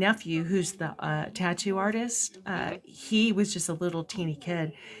 My nephew, who's the tattoo artist. hmm He was just a little teeny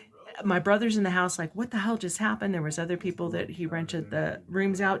kid. my brother's in the house like, what the hell just happened? There was other people that he rented the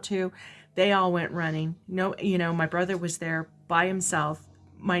rooms out to. They all went running. No, my brother was there by himself.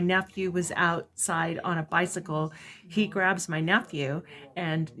 My nephew was outside on a bicycle. He grabs my nephew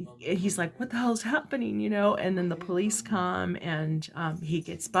and he's like, what the hell's happening? And then the police come and he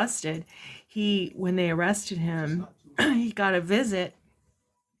gets busted. When they arrested him, he got a visit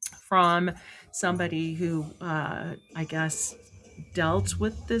from somebody who, I guess, dealt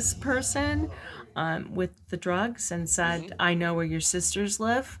with this person with the drugs and Hmm. said, I know where your sisters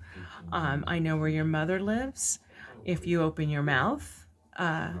live. I know where your mother lives. If you open your mouth,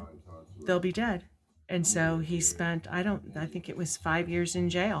 uh, they'll be dead. And so he spent, I think it was 5 years in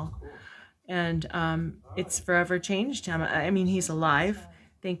jail, and it's forever changed him. I mean, he's alive,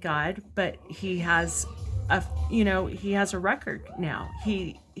 thank God, but he has a record now.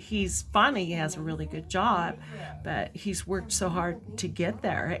 He's finally he has a really good job, but he's worked so hard to get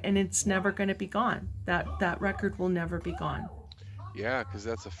there, and it's never going to be gone. That record will never be gone. Yeah, because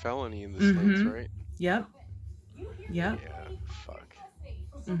that's a felony in the states, Mm-hmm. right? Yep. Yep. Yeah. Fuck.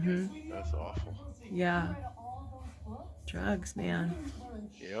 Mm-hmm. That's awful. Yeah. Drugs, man.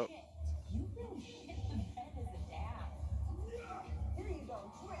 Yep.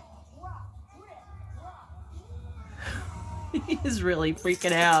 He's really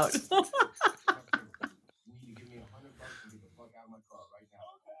freaking out.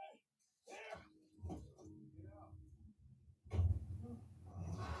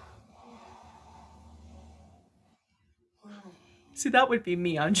 See, that would be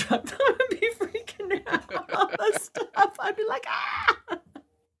me on drugs. I would be freaking out. All the stuff. I'd be like, ah.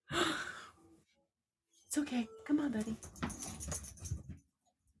 It's okay. Come on, buddy.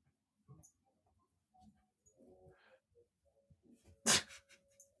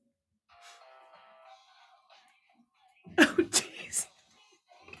 Oh, jeez.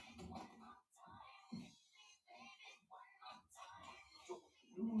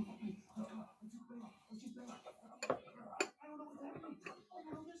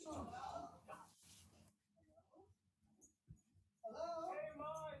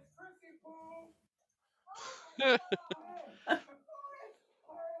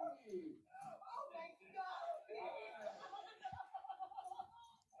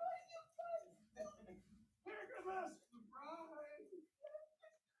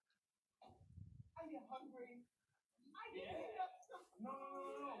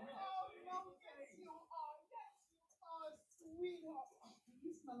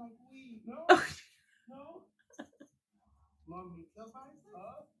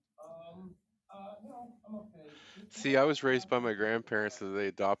 See, I was raised by my grandparents that they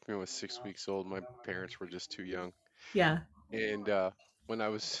adopted me when I was 6 weeks old. My parents were just too young. Yeah. And when I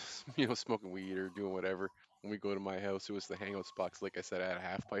was, smoking weed or doing whatever, when we go to my house, it was the hangout spot. 'Cause like I said, I had a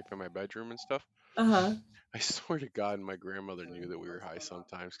half pipe in my bedroom and stuff. Uh huh. I swear to God, my grandmother knew that we were high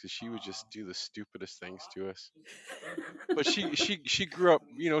sometimes because she would just do the stupidest things to us. But she grew up,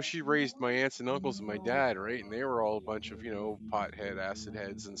 she raised my aunts and uncles and my dad, right? And they were all a bunch of, pothead, acid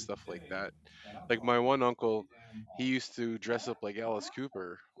heads and stuff like that. Like my one uncle, he used to dress up like Alice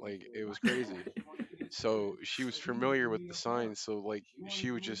Cooper. Like it was crazy. So she was familiar with the signs. So like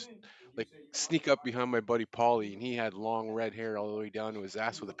she would just like sneak up behind my buddy Paulie, and he had long red hair all the way down to his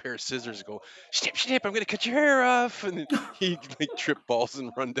ass with a pair of scissors. And go snip snip, I'm gonna cut your hair off, and then he'd like trip balls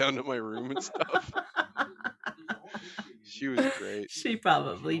and run down to my room and stuff. She was great. She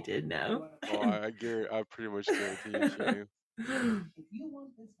probably did know. Oh, I pretty much guarantee you she knew.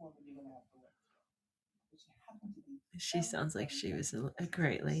 She sounds like she was a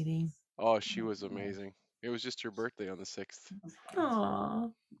great lady. Oh, she was amazing. It was just her birthday on the 6th. Aw.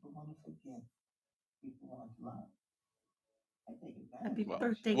 Happy Well,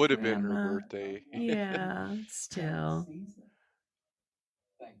 birthday, would have been her Grandma. birthday. Yeah, still.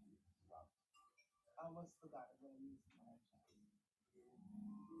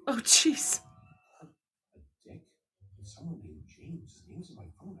 Oh, jeez.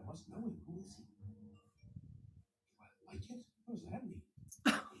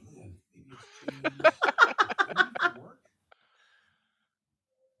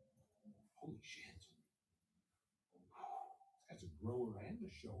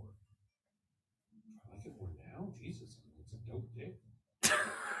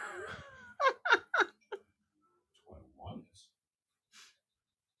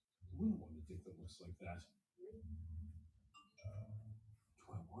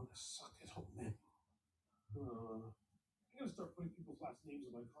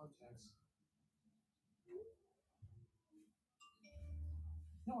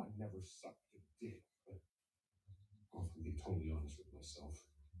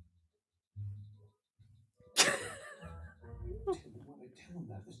 Didn't want to tell him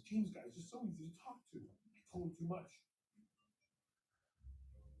that. This James guy is just so easy to talk to. I told him too much.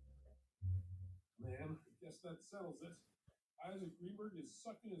 Man, I guess that settles it. Isaac Greenberg is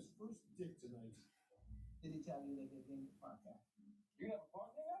sucking his first dick tonight. Did he tell you that they're getting the podcast? You have a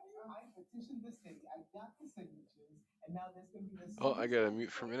partner out here? I petitioned the city. I got the signatures, and now there's going to be the Oh, I city gotta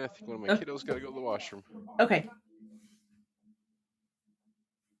mute for a council minute. I of think the one of my Oh, kiddos gotta go to the washroom. okay.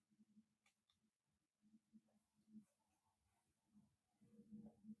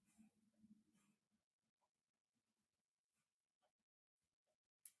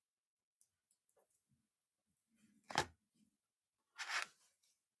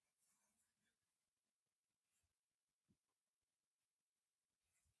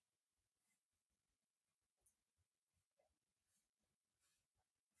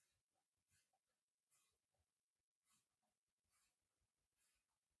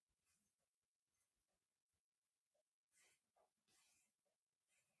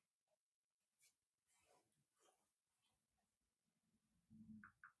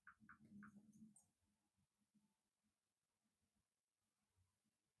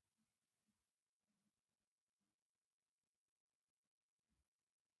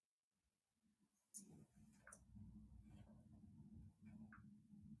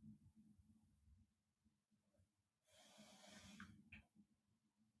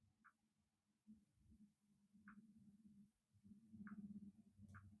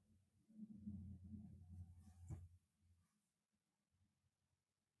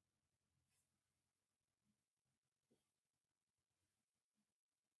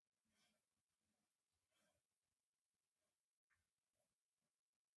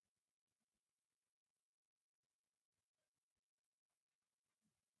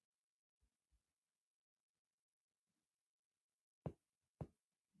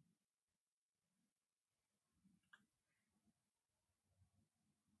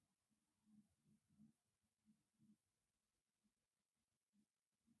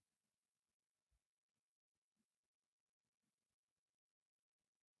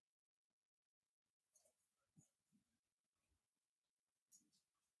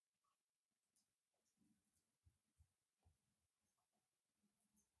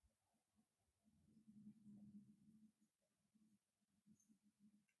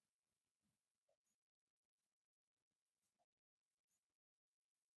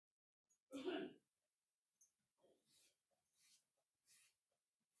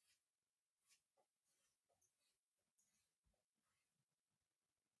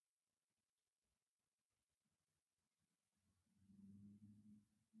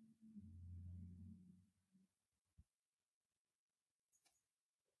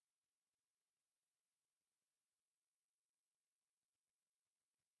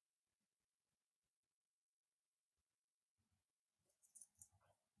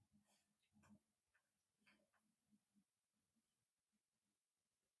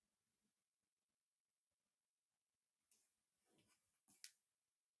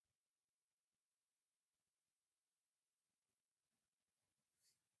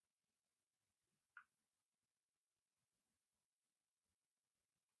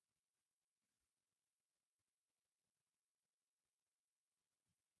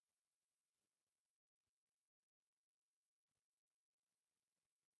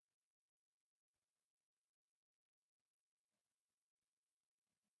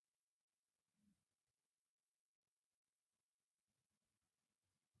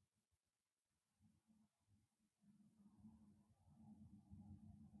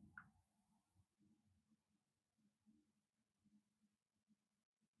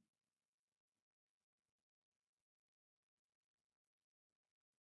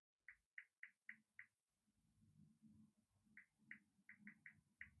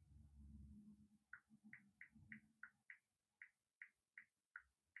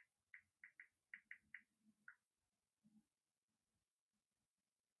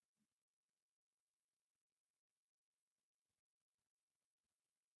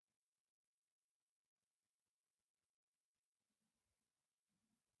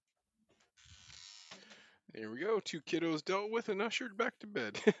 There we go. Two kiddos dealt with and ushered back to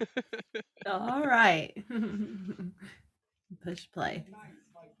bed. All right. Push play. Nice,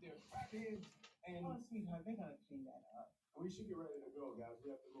 like they're crackheads. And oh, sweetheart, they're gonna clean that up. We should get ready to go, guys.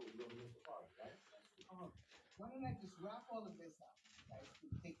 We have to move. We're gonna miss the party, right? Why don't I just wrap all of this up? You guys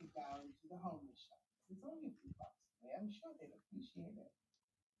can take it down to the homeless shelter. It's only a few bucks. I'm sure they'd appreciate it.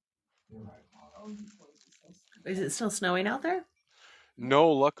 You're right. Oh, you boys are so sweet. Is it still snowing out there?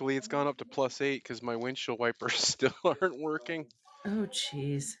 No, luckily it's gone up to +8 because my windshield wipers still aren't working. Oh,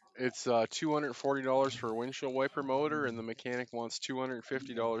 jeez. It's $240 for a windshield wiper motor, and the mechanic wants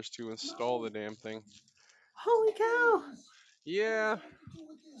 $250 to install the damn thing. Holy cow! Yeah,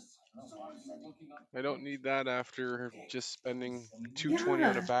 I don't need that after just spending 220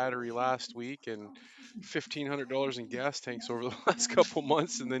 on a Yeah, battery last week and $1,500 in gas tanks over the last couple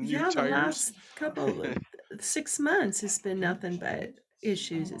months, and then new yeah. The tires. last couple of 6 months has been nothing but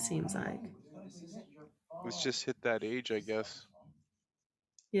issues. It seems like. It's just hit that age, I guess.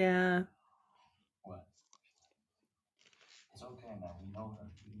 Yeah. What? It's okay, man. We know her.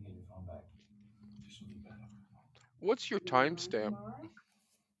 You can get your phone back. This will be better. What's your timestamp?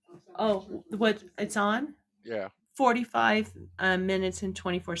 Oh, what it's on? Yeah, 45 minutes and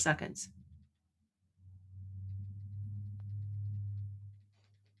 24 seconds.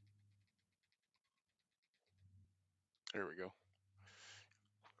 there we go.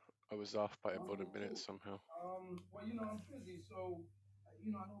 I was off by Oh, about a well, minute cool. somehow. Well, I'm busy, so I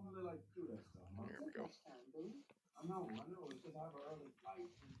don't really like to do that stuff. There we Take go. your time, dude. I know. It's just I have an early flight,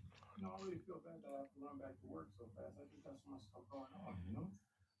 and I already feel bad that I have to run back to work so fast. I just got so much stuff going on. I'm gonna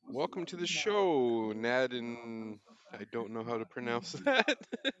see Welcome what to we the now. show, Maybe Nad, bring and stuff back I here. don't know how to Maybe pronounce do that.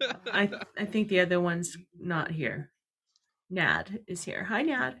 I think the other one's not here. Nad is here. Hi,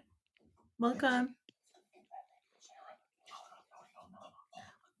 Nad. Welcome.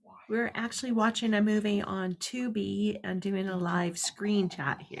 We're actually watching a movie on Tubi and doing a live screen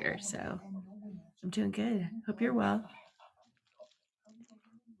chat here. So I'm doing good. Hope you're well.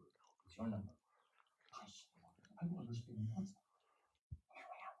 It's your number. I want her speaking once.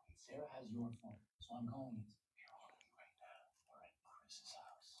 Sarah has your phone, so I'm calling it. You're on me right now. We're at Chris's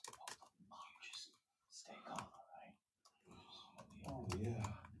house. Just stay calm, all right? Oh yeah.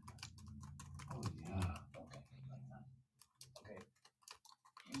 Oh yeah. Okay, like that. Okay.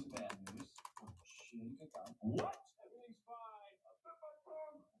 Here's the bad news. She didn't get down. What? Everything's fine.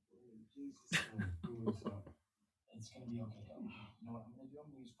 Jesus. It's gonna be okay. You know what I'm gonna do? I'm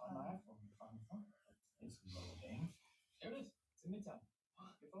gonna use find my iPhone. Find my phone. It's loading. There it is. It's in midtown.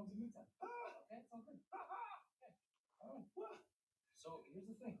 Your phone's in midtown. Okay, it's all good. Okay. Oh, what? So here's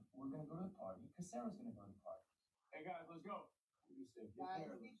the thing. We're gonna go to the party because Sarah's gonna go to the party. Hey guys, let's go. Guys,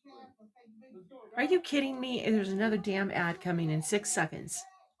 be careful. Let's go, Are guys. you kidding me? There's another damn ad coming in 6 seconds.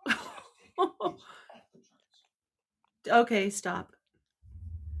 Okay, stop.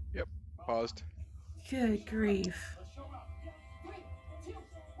 Yep, paused. Good grief.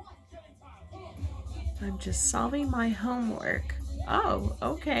 I'm just solving my homework. Oh,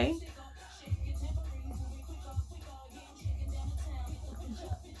 okay.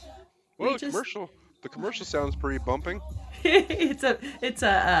 Well, We just the commercial sounds pretty bumping. it's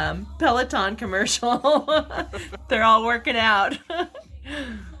a Peloton commercial. They're all working out.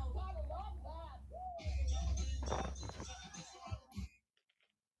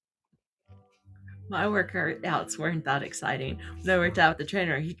 My workouts weren't that exciting. When I worked out with the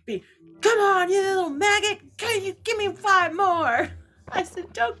trainer, he'd be, "Come on, you little maggot! Can you give me 5 more?" I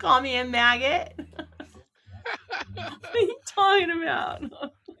said, "Don't call me a maggot." What are you talking about?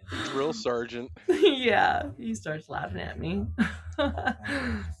 Drill sergeant. Yeah, he starts laughing at me.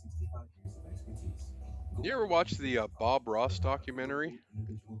 You ever watch the Bob Ross documentary?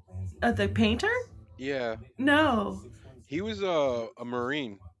 The painter? Yeah, No. he was a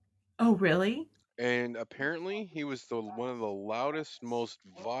Marine, Oh, really? and apparently he was the one of the loudest, most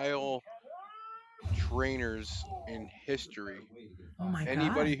vile trainers in history. Oh my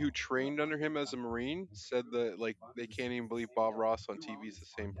Anybody god. who trained under him as a Marine said that like they can't even believe Bob Ross on TV is the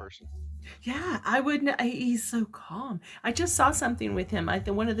same person. Yeah, I wouldn't. He's so calm. I just saw something with him. I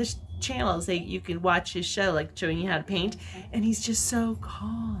think one of the channels they you could watch his show, like showing you how to paint, and he's just so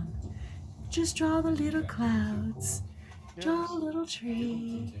calm. Just draw the little clouds. Draw a Yes, little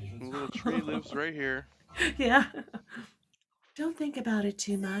tree. a little tree lives right here. Yeah. Don't think about it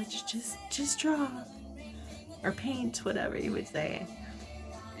too much. Just draw or paint, whatever you would say.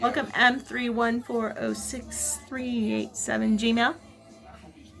 Yeah, Welcome M3140638 Gmail.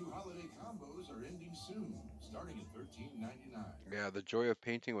 Applebee's new holiday combos are ending soon, starting at $13.99. yeah, the joy of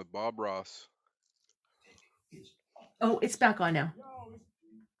painting with Bob Ross. Oh, it's back on now. Yo, it's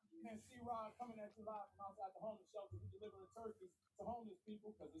see Rod coming at you live from outside the homeless shelter. We delivering turkeys to homeless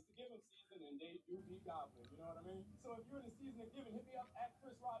people because it's the giving season and they do be gobbling. You know what I mean? So if you're in the season of giving, hit me up at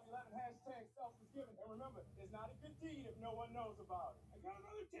Chris Rod 11 hashtag selfless giving. And remember, it's not a good deed if no one knows about it. I got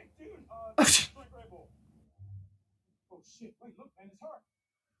another tick, dude. Drink Red Bull. Oh shit! Wait, look, man, it's her.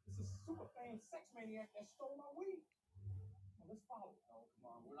 It's a super fan sex maniac that stole my weed. Well, let's follow. Oh, come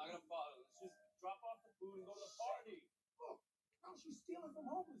on, we're not gonna follow. Let's just drop off the food and go to the party. Look, now she's stealing from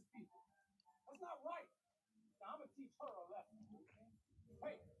homeless people. That's not right. Now I'm gonna teach her a lesson.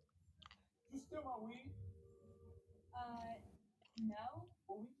 Hey, You steal my weed? No.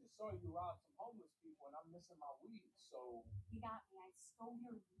 Well, we just saw you rob some homeless people, and I'm missing my weed, so. You got me. I stole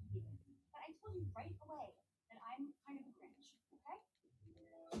your weed. But I told you right away that I'm kind of a Grinch, okay?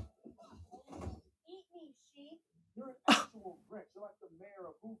 Eat me, sheep. You're an actual Grinch. You're like the mayor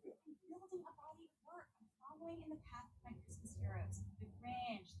of Whoville. I'm building a body of work. I'm following in the path of my Christmas heroes. The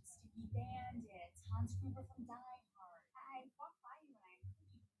Grinch, the Sticky Bandits, Hans Gruber from Die Hard. I walked by you and I heard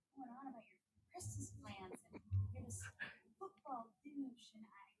you going on about your Christmas plans and you're this football douche and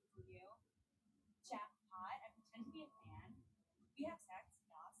I Google you. Jackpot. I pretend to be a fan. We have sex,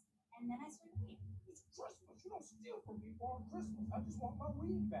 yes. And then I start weed. It's Christmas. You don't steal from people on Christmas. I just want my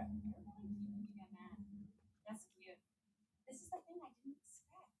weed back. You're really cute when you get mad. That's cute. This is the thing I didn't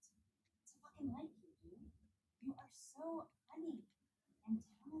expect. To fucking like you, dude. You are so funny and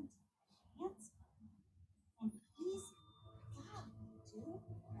talented and handsome. And easy. God, dude.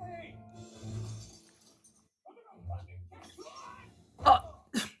 Hey! I'm gonna fucking catch you on!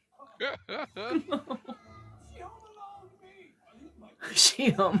 She home alone me! She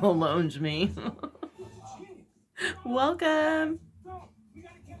home alones me. Welcome. Go! We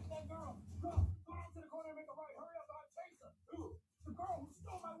gotta catch that girl! Go! Go out to the corner and make a right! Hurry up, I'll chase her! Ooh, the girl who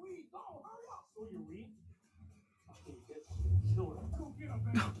stole my weed! Go! Hurry up! Stole your weed? I think that's gonna kill her. Go get her,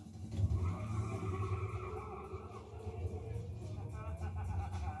 baby!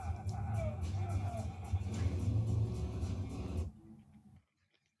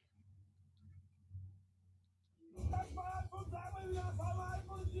 That's my iPhone that way, that's my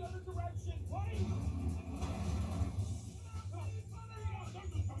iPhone is the other direction! Wait!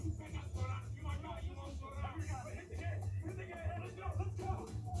 Let's go!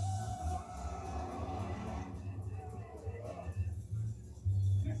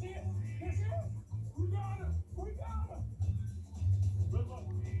 You see it? You see it? We got her! We got her! Red light!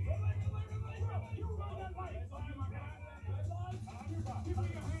 Red light! Red light! Red light! You run that light! Red light! On your back! Give me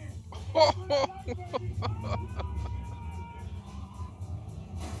your hand! Red light, baby!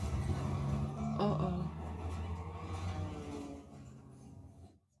 Uh-oh.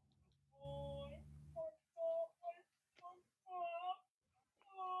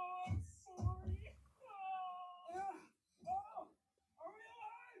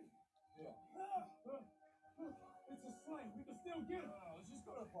 It's a sling. We can still get it. Let's just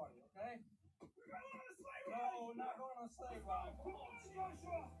go to the party, okay? We're going on a sleigh ride. No, we're not going on a sleigh ride. Come on,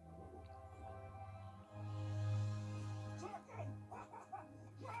 Joshua. Shotgun!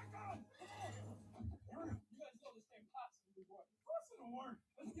 Shotgun! You guys know this ain't possibly work. Of course it'll work.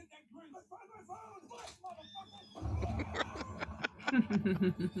 Let's get that grin. Let's find my phone. Flash,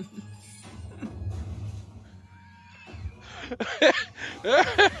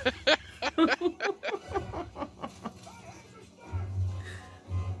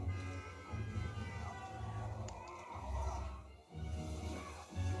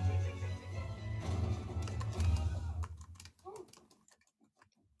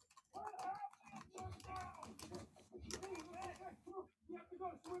 we have to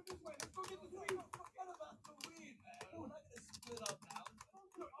go. Swim this way. Let's go get the weed. Forget about the weed, man. We're not gonna split up now.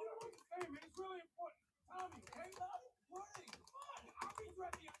 You know what you're saying, man? It's really important. Tommy, okay? Not important. Come on. I'll be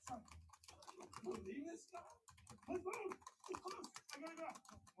ready. We're leaving this guy. Let's move. Close. I gotta go.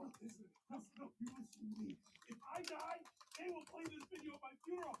 No, listen. No, you listen to me. If I die, they will play this video at my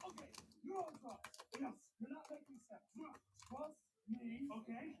funeral. Okay, you're on drugs. Yes. You're not making sense. Trust me.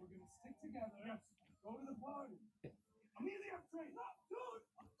 Okay. We're gonna stick together. Yes. Go to the party. Immediately after train. No, dude.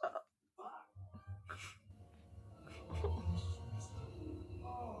 Fuck.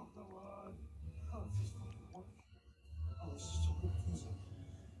 Oh, come on. Oh, this is fucking wonderful. Oh, this is so confusing.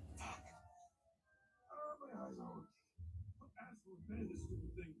 Fuck. My eyes are working. What asshole invented this stupid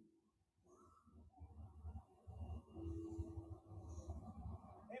thing?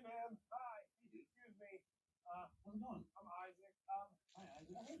 Hey, man. Hi. Excuse me. How's it going? I'm Isaac. Hi,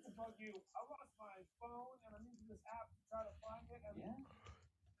 Isaac. I hate to bug you. I lost my phone, and I'm using this app to try to find it, and I'm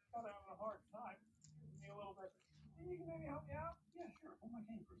kind of having a hard time. Excuse me a little bit. Maybe you can maybe help me out? Yeah, sure. Hold my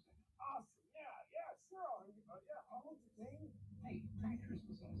cane for a second. Awesome. Yeah, sure. Yeah, I'll hold your cane. Hey, Merry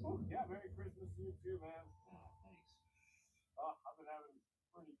Christmas, Isaac. Oh, yeah, Merry Christmas to you too, man. Oh, thanks. I've been having a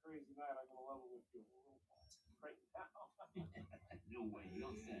pretty crazy night. I'm gonna level with you a little right now. No way, you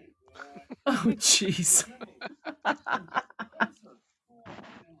don't say. Yeah. Oh, jeez. Hi,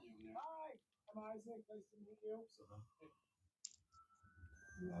 I'm Isaac. Nice to meet you.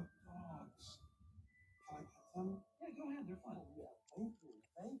 You have dogs. Can I pet them? Yeah, go ahead. They're fun. Oh, yeah. Thank you.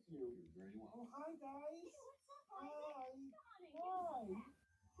 Thank you. You're very welcome. Oh, hi, guys. Hi. Hi.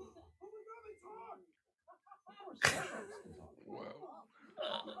 Oh, my God, they talk. Of course, dogs can talk. Wow.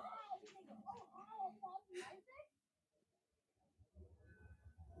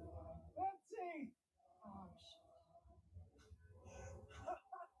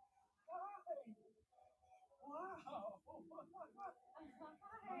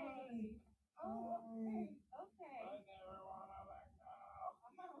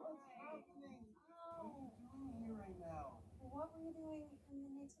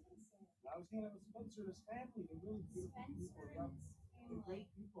 I was hanging out with Spencer and his family. They're really beautiful people. Yeah. They're great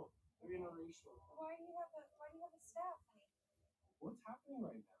people. They're interracial. Why do you have a staff, honey? What's happening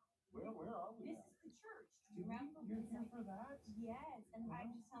right now? Where are we? This is the church. Do you remember? You're here for that? Yes, and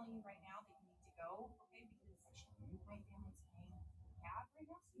I'm just telling you right now that you need to go, okay? Because my family's paying cab right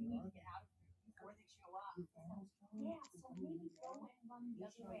now, so you need to get out of here before they show up. Yeah, so maybe go and run the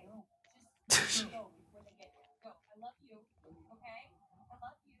other way. Just go before they get here. Go. I love you. Okay? I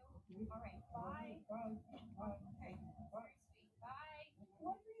love you. All right. Bye. Bye. Bye. Okay. Very sweet. Bye.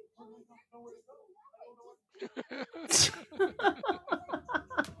 What are you doing? I don't know where to go. I don't know what to do.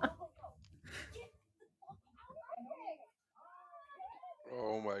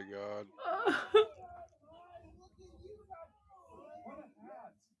 Oh my god.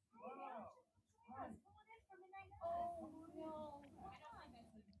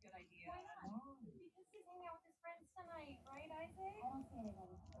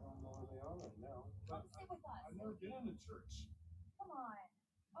 I've never been in a church. Come on.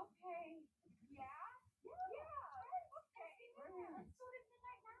 Okay. Yeah? Yeah. Okay. Let's go to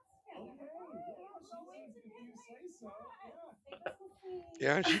midnight mass together. Okay. If you say so.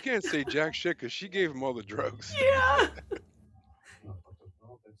 Yeah. Yeah, she can't say jack shit because she gave him all the drugs. Yeah. No,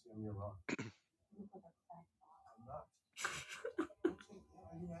 that's you're wrong. I'm not.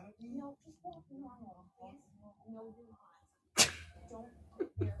 Are you mad at me? No, just walk normal, please. No, you're not. Don't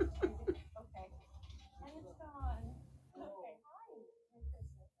there. Okay. And it's gone. Okay. Hi. Merry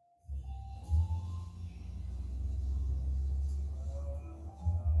Christmas.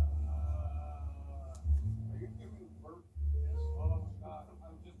 Are you giving birth to this? Oh God!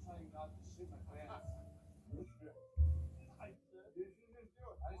 I'm just trying not to shit my pants. You should. You should just do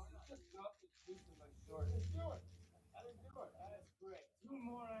it. I should just drop as deep as I should. Just do it. I didn't do it. That's great. Two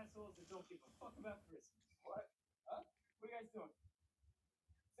more assholes that don't give a fuck about Christmas. What? Huh? What are you guys doing?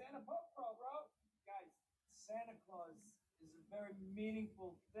 Santa pub crawl, bro. Guys, Santa Claus is a very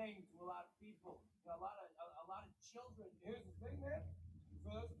meaningful thing to a lot of people. You know, a lot of children. Here's the thing, man.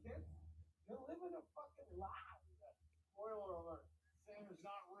 For those kids, they're living a fucking lie. Spoiler alert. Santa's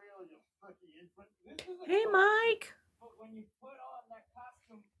not real, you freaking infant. This is a Hey, joke. Mike. But when you put on that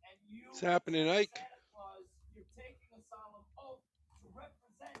costume and you What's happening, say Ike? Santa Claus, you're taking a solemn oath to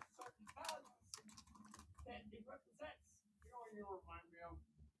represent certain values that it represents. You know what you remind me of?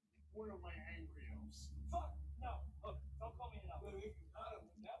 One of my angry elves. Fuck! No! Look, don't call me an elf. Well, you can cut him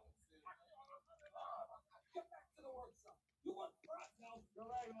with that one. Get back to the workshop. You work for us, elf. You're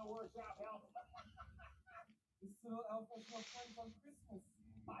right in the workshop, elf. This little elf has no friends on Christmas.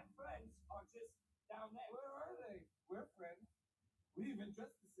 My friends are just down there. Where are they? We're friends. We even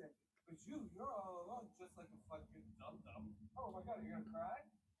dress the same. But you're all alone, just like a fucking dum-dum. Oh my god, you're gonna cry?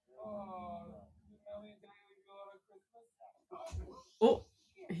 Oh, Melly and Daddy leave you alone on Christmas? Oh,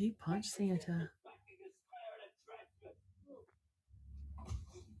 he punched Santa.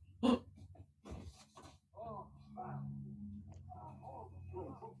 Oh. Oh, wow.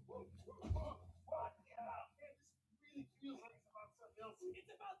 What? Yeah. This really feels like it's about something else.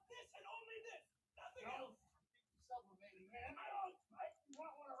 It's about this and only this. Nothing else. Keep yourself remaining, man. I don't. You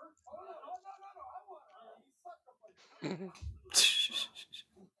want to hurt? Oh, no. I want to hurt. You suck up like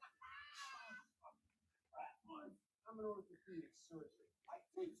I'm an orthopedic surgeon. I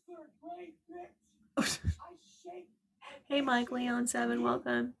teach third grade, bitch. I shake. Hey, Mike Leon 7,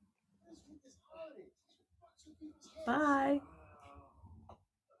 welcome. Bye.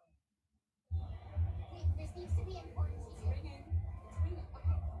 This needs to be important. It's ringing. It's ringing.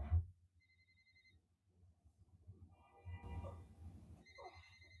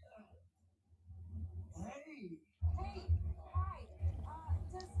 Hey. Hey. Hi.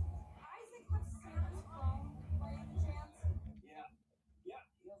 Does Isaac have Santa's phone by any chance? Yeah. Yeah,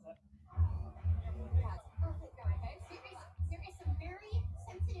 he has that. That's perfect. Okay. There is some very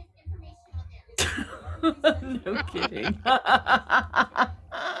sensitive information out there. No kidding.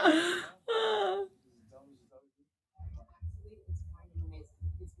 Actually, it's kind of amazing.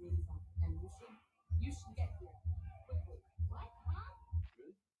 It's really fun, and you should get here quickly. What? Huh?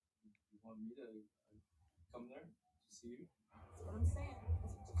 Really? You want me to come there to see you? That's what I'm saying.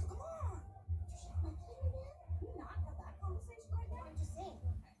 Come on. Am I kidding you? Can we not have that conversation right now? I'm just saying.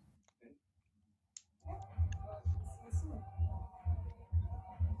 Okay. See you soon.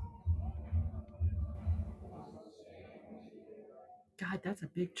 God, that's a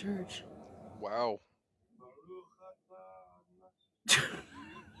big church. Wow.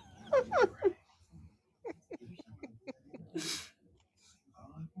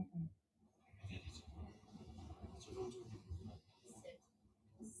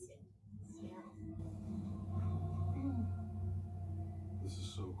 This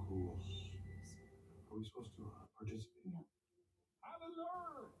is so cool. Are we supposed to participate? No. Not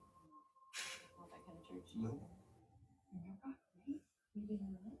that kind of church. No. You're not rock, right? You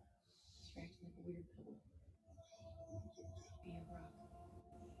didn't know it? You're acting like a weird pebble. Be a rock. What's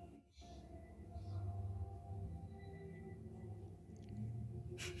this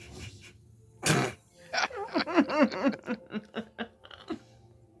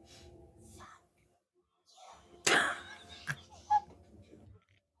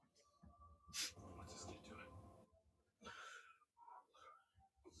kid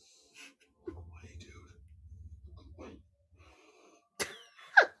doing? Hey, dude.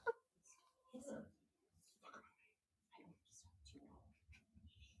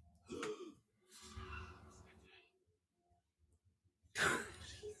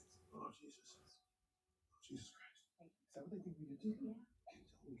 Oh, Jesus. Oh, Jesus Christ. Is that what they think we did to you? Yeah.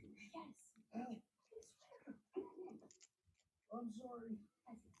 Yes. Oh, I'm sorry.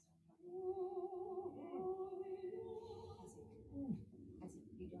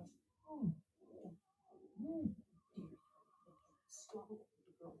 You don't. Swallow it.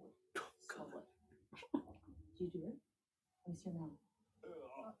 The girl would. Swallow it. Did you do it? Let me see your mouth.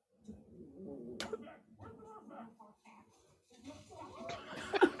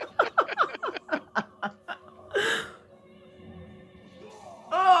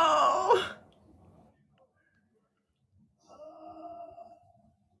 Oh.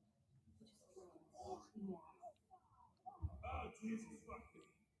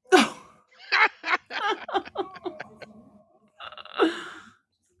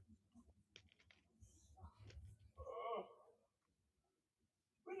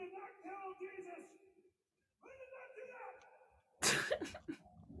 We did not kill Jesus! We did not do that!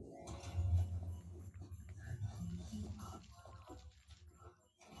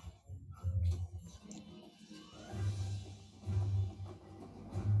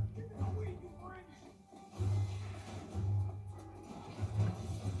 Give me the weed, you freak!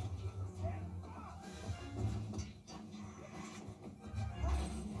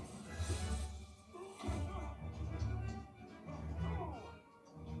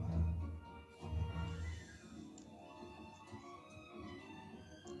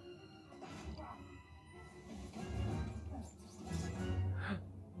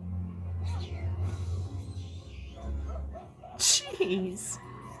 Jeez.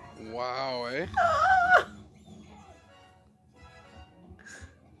 Wow, eh? Ah.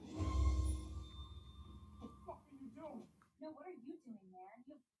 What the fuck are you doing? No, what are you doing, man?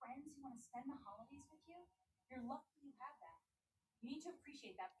 You have friends who want to spend the holidays with you? You're lucky you have that. You need to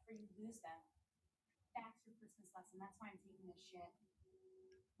appreciate that before you lose them. That's your Christmas lesson. That's why I'm taking this shit.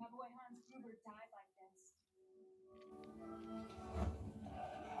 My boy Hans Gruber died like this.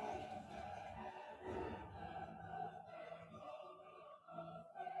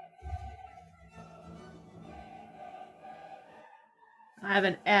 I have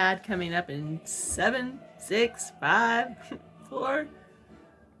an ad coming up in 7, 6, 5, 4,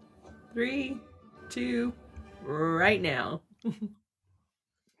 3, 2, right now.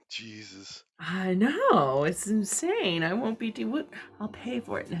 Jesus. I know, it's insane. I won't be doing. I'll pay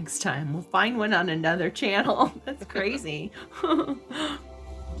for it next time. We'll find one on another channel. That's crazy.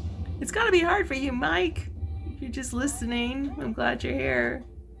 It's got to be hard for you, Mike. If you're just listening, I'm glad you're here.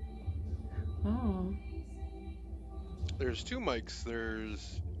 Oh, There's two Mikes.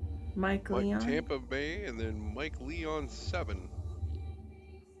 There's Mike Mike Leon. Tampa Bay and then Mike Leon 7.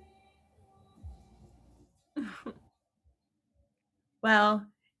 Well,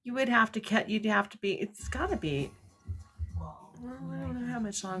 you would have to cut. You'd have to be. It's got to be. Well, I don't know how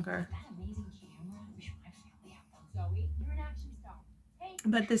much longer.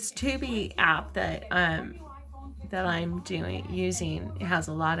 But this Tubi app that I'm doing using has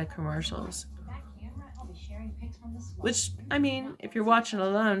a lot of commercials. Which, I mean, if you're watching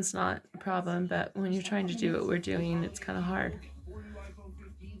alone, it's not a problem. But when you're trying to do what we're doing, it's kind of hard.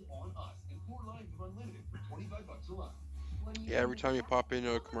 Yeah, every time you pop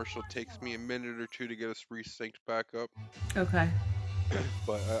into a commercial, it takes me a minute or two to get us resynced back up. Okay.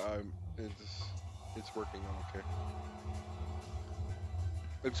 But it's working out okay.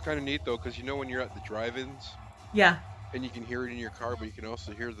 It's kind of neat though, because you know when you're at the drive-ins Yeah. and you can hear it in your car, but you can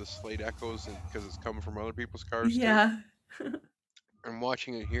also hear the slight echoes because it's coming from other people's cars too. Yeah. I'm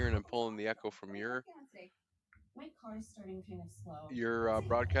watching it here and I'm pulling the echo from My car's starting kind of slow. your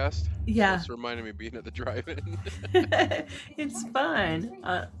broadcast. So Yeah. it's reminding me of being at the drive-in. It's fun.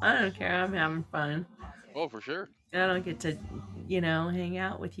 I don't care. I'm having fun. Oh, for sure. I don't get to, hang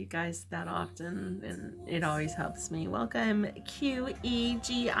out with you guys that often, and it always helps me. Welcome,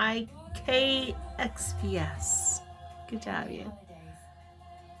 QEGIKXPS. Good to have you.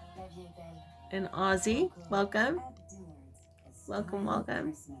 And Ozzy, welcome. Welcome,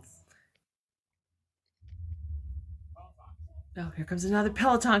 welcome. Oh, here comes another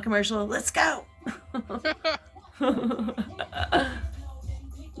Peloton commercial. Let's go.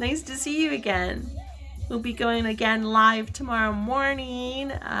 Nice to see you again. We'll be going again live tomorrow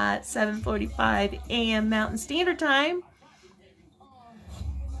morning at 7:45 a.m. Mountain Standard Time.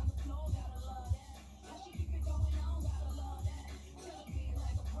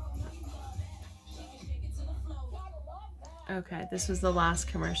 Okay, this was the last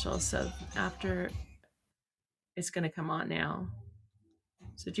commercial, so after it's going to come on now.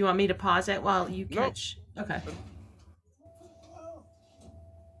 So do you want me to pause it while you Nope. catch? Okay.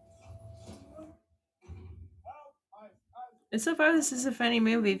 And so far, this is a funny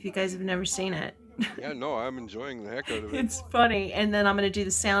movie if you guys have never seen it. Yeah, no, I'm enjoying the heck out of it. It's funny. And then I'm going to do the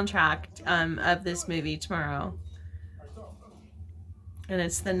soundtrack of this movie tomorrow. And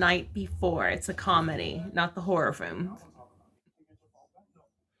it's The Night Before. It's a comedy, not the horror film.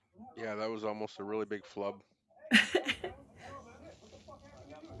 Yeah, that was almost a really big flub.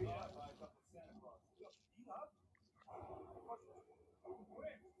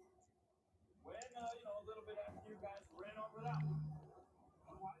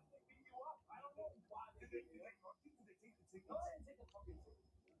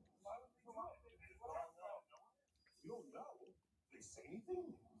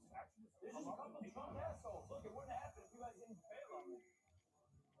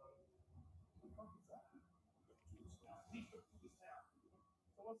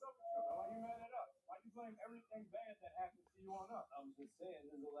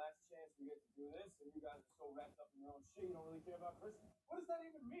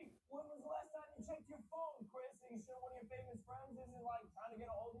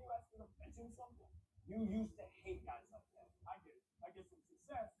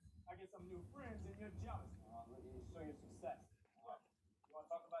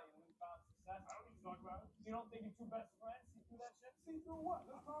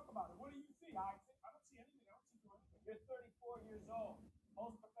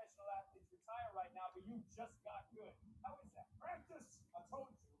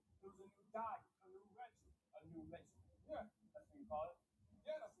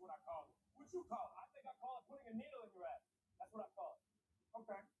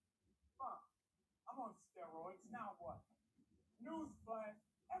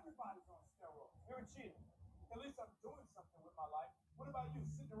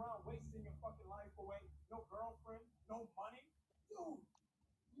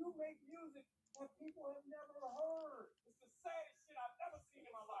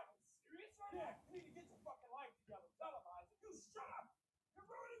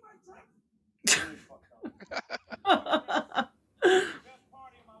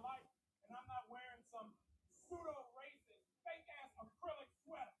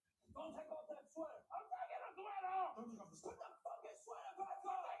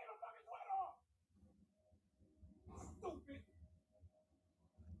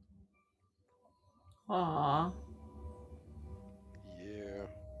 Aww. Yeah.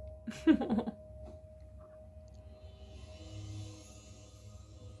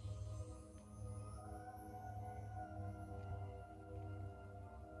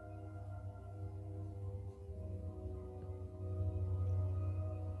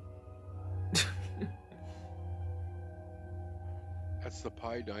 That's the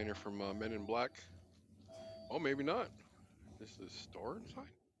pie diner from Men in Black. Oh, maybe not. This is store inside?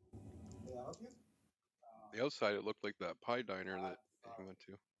 The outside, it looked like that pie diner that he went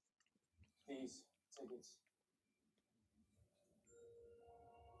to.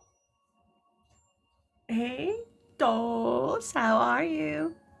 Hey, dolls, how are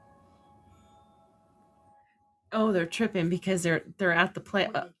you? Oh, they're tripping because they're at the play.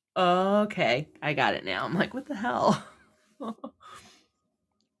 Okay, I got it now. I'm like, what the hell?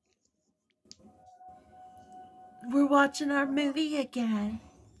 We're watching our movie again.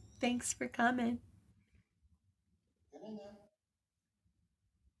 Thanks for coming.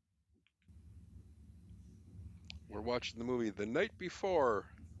 We're watching the movie The Night Before.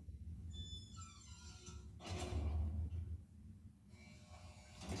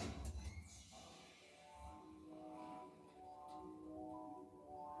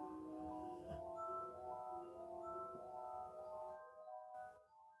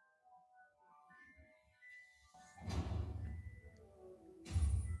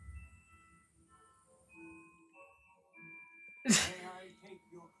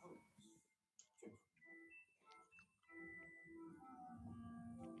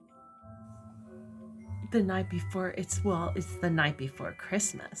 The night before, it's the night before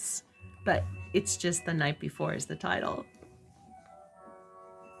Christmas, but it's just the night before is the title.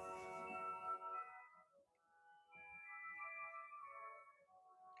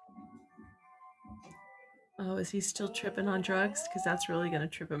 Oh, is he still tripping on drugs? Because that's really going to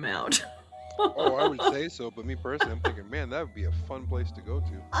trip him out. Oh, I would say so, but me personally, I'm thinking, man, that would be a fun place to go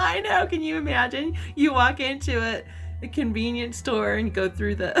to. I know. Can you imagine? You walk into a convenience store and go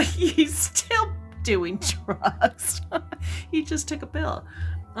through the. He's still doing drugs. He just took a pill.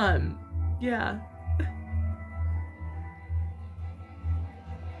 Um, yeah.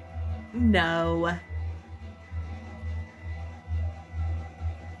 No.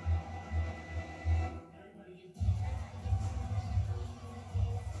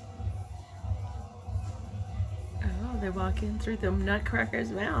 Oh, they walk in through the nutcracker's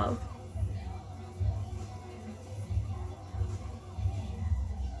mouth.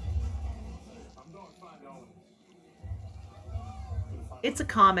 It's a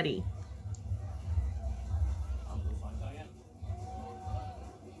comedy. I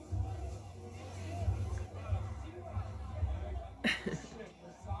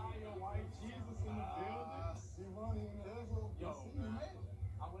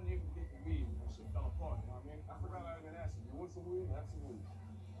wasn't able to get the weed. That shit fell apart. You know what I mean? I forgot I was gonna ask you. You want some weed? Have some weed.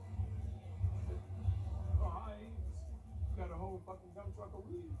 Oh, I got a whole fucking dump truck of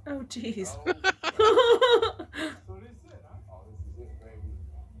weed. Oh, jeez. So this it, huh? Oh, this is it, baby.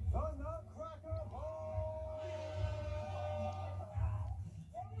 The Nutcracker Ball!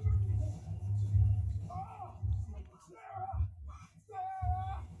 Oh! Sarah!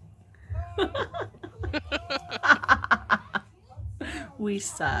 We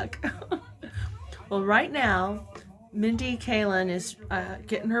suck. Well, right now, Mindy Kaling is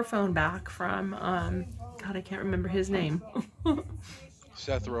getting her phone back from, God, I can't remember his name.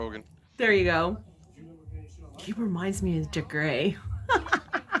 Seth Rogen. There you go. He reminds me of Dick Gray.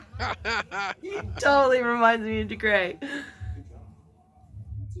 He totally reminds me of Dick Gray.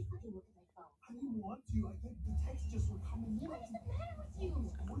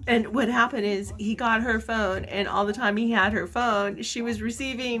 And what happened is he got her phone, and all the time he had her phone, she was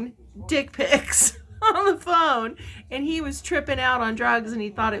receiving dick pics on the phone, and he was tripping out on drugs, and he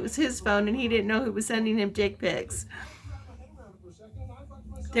thought it was his phone, and he didn't know who was sending him dick pics.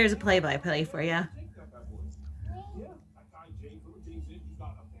 There's a play-by-play for you.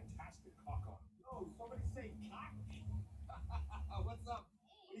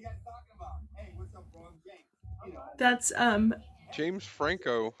 That's James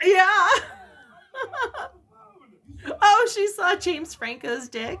Franco. yeah. Oh, she saw James Franco's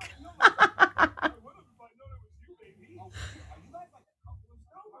dick.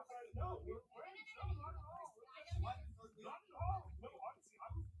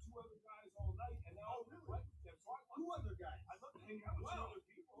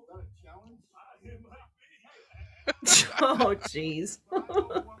 Oh, jeez.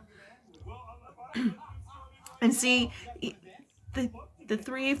 And see, the the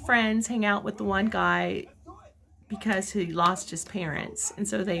three friends hang out with the one guy because he lost his parents, and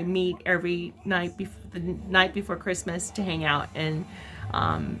so they meet every night the night before Christmas to hang out and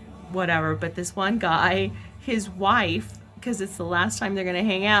whatever. But this one guy, his wife, because it's the last time they're gonna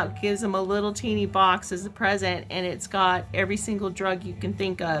hang out, gives him a little teeny box as a present, and it's got every single drug you can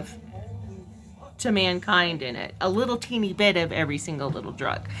think of to mankind in it, a little teeny bit of every single little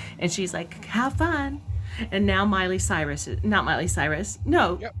drug. And she's like, have fun. And now Miley Cyrus is not Miley Cyrus.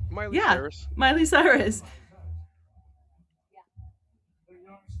 No. Yep, Miley Yeah. Cyrus. Miley Cyrus. You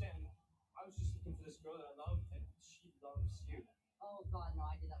don't understand. I was just looking for this girl that I love, and she loves you. Oh God, no!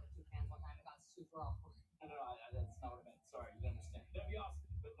 I did that with two fans one time. It got super awkward. No, that's not what I meant. Sorry, you didn't understand. That'd be awesome,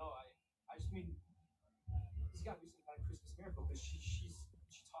 but no, I just mean, he's got to be some kind of Christmas miracle because she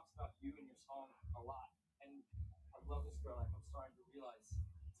talks about you and your song a lot, and I love this girl. Like I'm starting to realize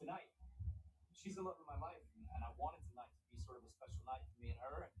tonight, she's the love of my life, and I wanted tonight to be sort of a special night for me and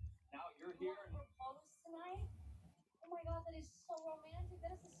her. And now you're here. And propose tonight? Oh my God, that is so romantic.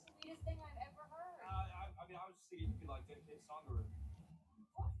 That is the sweetest thing I've ever heard. I mean, I was just thinking you could like dedicate a song to her.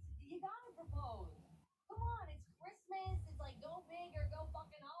 What? You gotta propose. Come on, it's Christmas. It's like go big or go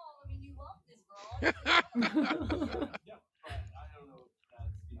fucking home. I mean, you love this girl. Yeah, but I don't know if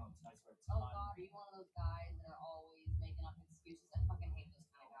that's tonight's right time. Oh God, are you one of those guys that are always making up excuses? I fucking hate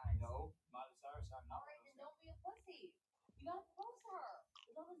those kind of guys. No, Miley Cyrus, I'm not. All right, then don't be a pussy. You gotta propose to her.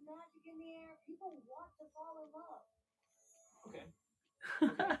 There's all this magic in the air. People want to fall in love. Okay.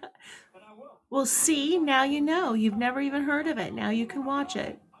 Then I will. Well, see, now you know. You've never even heard of it. Now you can watch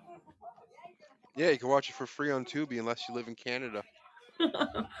it. Yeah, you can watch it for free on Tubi unless you live in Canada.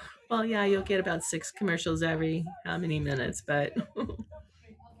 Well, yeah, you'll get about 6 commercials every how many minutes, but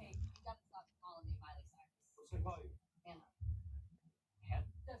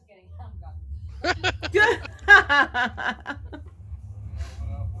good.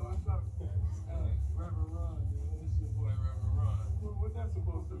 Reverend Ron, man. It's your boy, Reverend Ron. What that's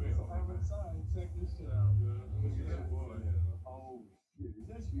supposed to mean? I'm inside. Check this shit out, man. This is your boy. Oh, shit. Is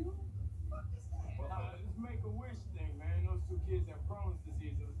that you? Well, this Make-A-Wish thing, man. Those two kids have Crohn's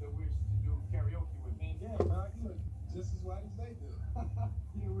disease. It was their wish to do karaoke with me. Yeah, bro. You look just as white as they do.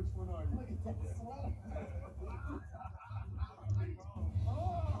 Yeah, which one are you? Look at that sweater.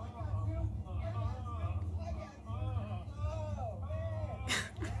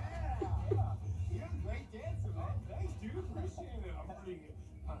 You're a great dancer, man. Thanks, dude. Appreciate it. I'm pretty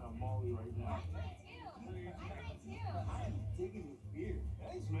kind of molly right now. I am digging this beard.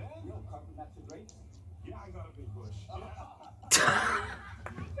 Thanks, man. Yo, carpet match the drapes? Yeah, I got a big bush. Oh,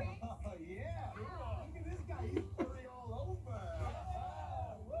 yeah. Look at this guy. He's furry all over.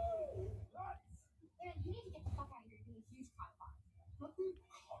 Woo! Nuts. And you need to get the fuck out of here. You're being a huge cock block. What are you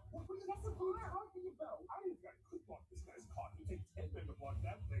talking about? I ain't got to block this guy's cock. You take 10 men to block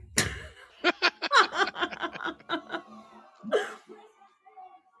that thing.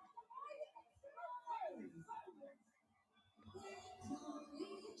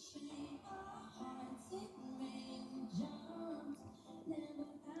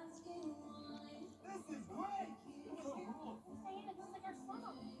 This is great. Diana, this is like our song.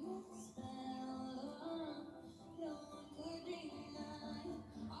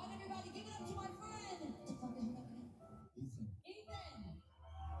 Alright, everybody, give it up to my friend. Ethan.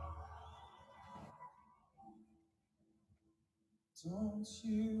 Don't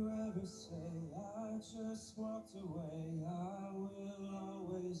you ever say I just walked away. I will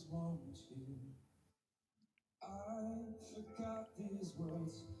always want you. I forgot these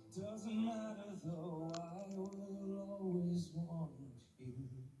words. Doesn't matter though. I will always want you.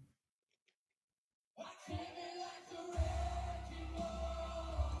 I came in like a wrecking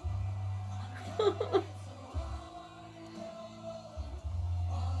ball. I never been so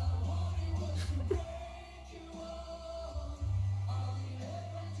all I wanted was to break you off. All the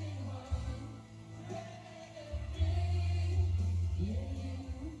empty world.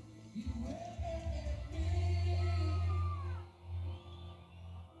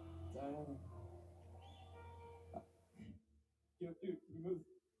 Diana. Yo, dude, can you move?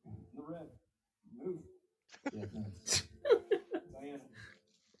 The red. Move. Yeah, thanks. Diana.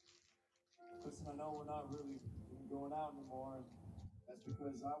 Listen, I know we're not really going out anymore, and that's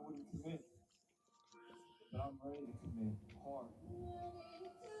because I wouldn't commit. But I'm ready to commit hard.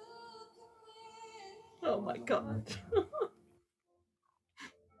 Oh my god.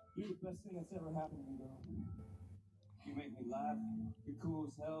 You're the best thing that's ever happened to me, though. You make me laugh. You're cool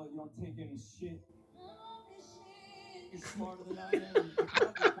as hell. You don't take any shit. You're smarter than I am. You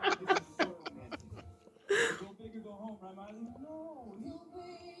probably find this as a circumstance. Go big or go home, right, Miley? No.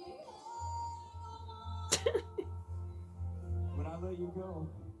 When I let you go,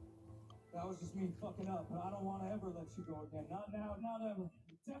 that was just me fucking up, but I don't want to ever let you go again. Not now, not ever.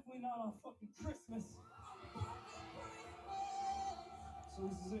 Definitely not on fucking Christmas. So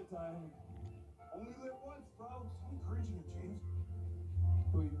this is it, Diane. Only live once, bro. I'm encouraging you, James.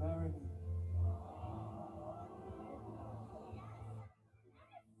 Will you marry me?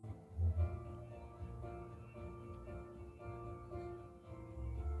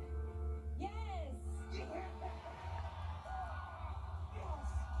 Yes!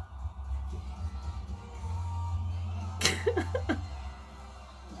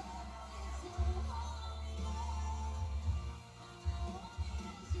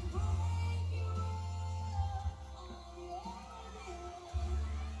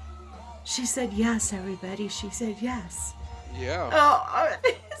 She said yes, everybody. She said yes. Yeah. Oh,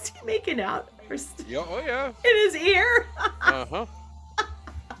 is he making out Yeah. Oh yeah. in his ear? Uh huh. I'm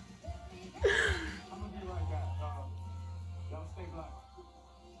gonna be right back. Y'all stay black.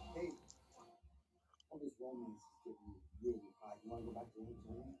 Hey, all this romance is getting really hot. You wanna go back to room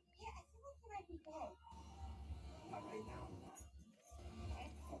 20? Yeah, I feel like you might be gay. Not right now.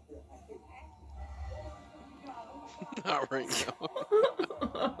 Not right now.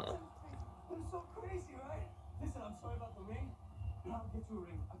 I'm so crazy, right? Listen, I'm sorry about the ring. I'll get you a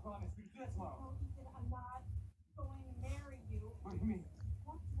ring. I promise. We can do that tomorrow. No, Ethan, I'm not going to marry you. What do you mean?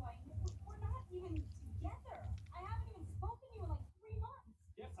 What do I know? We're not even together. I haven't even spoken to you in like 3 months.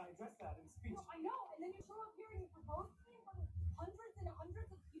 Yes, I addressed that in speech. No, I know. And then you show up here and you propose to me in front of hundreds and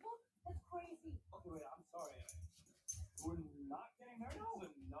hundreds of people? That's crazy. Okay, wait, I'm sorry. We're not getting married?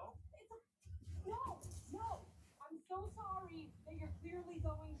 No. It's a no? No. I'm so sorry that you're clearly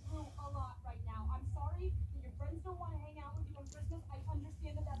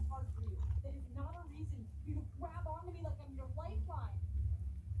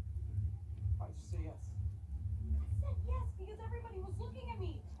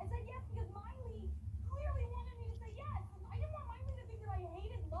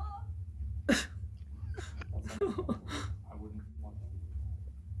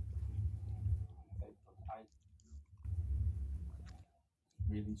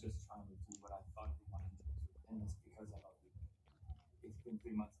just trying to do what I thought you wanted me to, and it's because I love you. It's been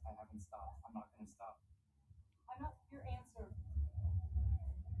 3 months. I haven't stopped. I'm not gonna stop. I'm not your answer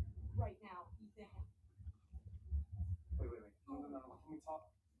right now, Ethan. Wait. No. Can we talk?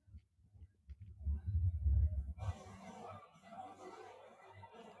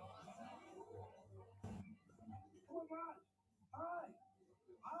 Oh my God! Hi!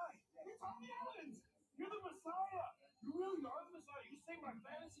 Hi! It's Tommy Evans! You're the Messiah! You really are the Messiah. You saved my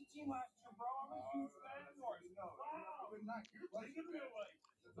fantasy team last year, bro. I'm a huge fan of yours. No, wow. Good night. You're taking me away.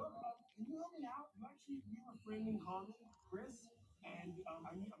 Can you help me out? I'm actually, we were framing Holly, Chris, and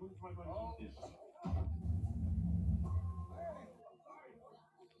I'm looking for my buddy Ethan.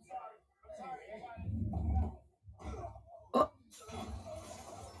 Oh. Oh.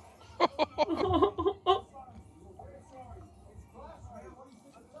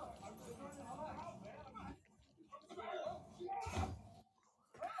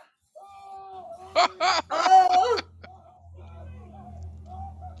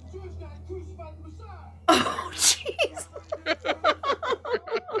 Oh, jeez.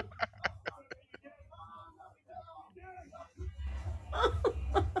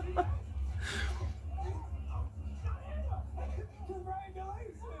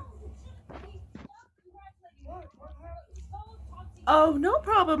 Oh, no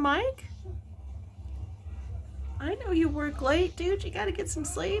problem, Mike. I know you work late, dude. You gotta get some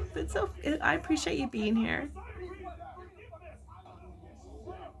sleep. It's so. I appreciate you being here.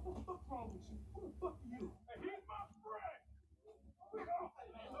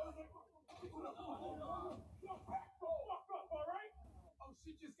 Oh,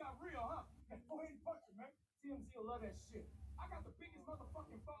 shit just got real, huh? Man, go ahead and punch it, man. TMZ will love that shit. I got the biggest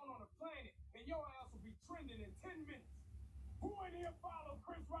motherfucking phone on the planet, and your ass will be trending in 10 minutes. Who in here follow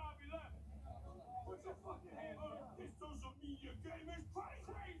Chris Rob 11? Put your fucking hands up. This social media game is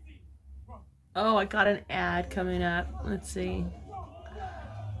crazy. Oh, I got an ad coming up. Let's see.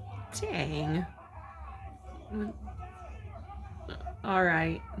 Dang. All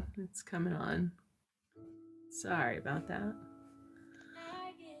right, it's coming on. Sorry about that.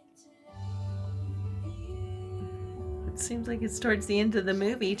 It seems like it's towards the end of the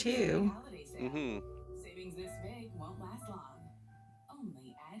movie too. Hmm. Savings this big won't last long.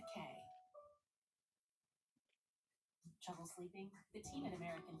 Only at K. Trouble sleeping? The team at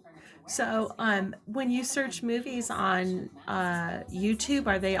American Furniture So, when you search movies on YouTube,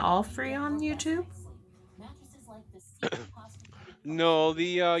 are they all free on YouTube? No,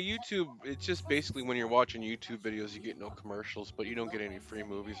 the YouTube, it's just basically when you're watching YouTube videos, you get no commercials, but you don't get any free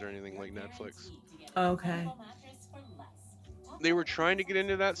movies or anything like Netflix. Okay. They were trying to get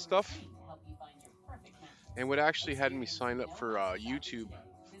into that stuff, and what actually had me sign up for YouTube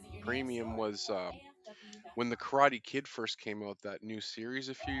Premium was when the Karate Kid first came out, that new series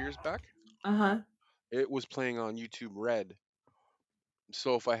a few years back. Uh huh. It was playing on YouTube Red.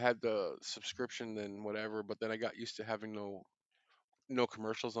 So if I had the subscription, then whatever. But then I got used to having no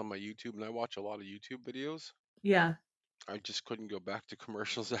commercials on my YouTube, and I watch a lot of YouTube videos. Yeah. I just couldn't go back to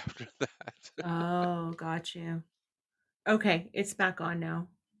commercials after that. Oh, got you. Okay, it's back on now.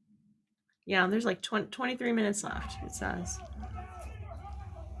 Yeah, there's like 23 minutes left, it says.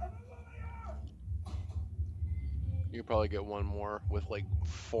 You probably get one more with like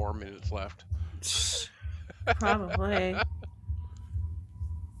 4 minutes left. Probably.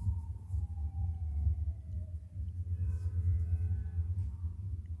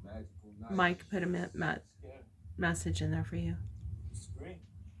 Mike put a message in there for you. It's great.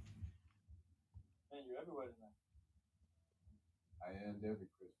 Man, you're everywhere tonight. I end every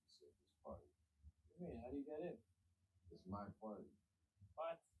Christmas at this party. What do you mean? How do you get in? It's my party.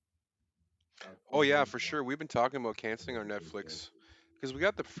 What? Oh yeah, for sure. We've been talking about canceling our Netflix because we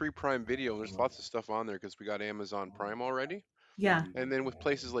got the free Prime Video, and there's lots of stuff on there because we got Amazon Prime already. Yeah. And then with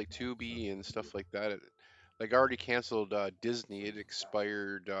places like Tubi and stuff like that, like I already canceled Disney. It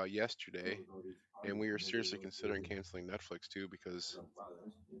expired yesterday, and we are seriously considering canceling Netflix too because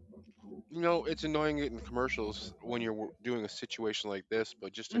it's annoying getting commercials when you're doing a situation like this,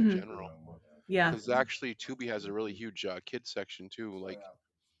 but just in Mhm. general. Yeah. Because actually, Tubi has a really huge kids section too, like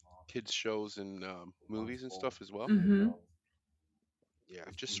kids shows and movies and stuff as well. Mhm. Yeah,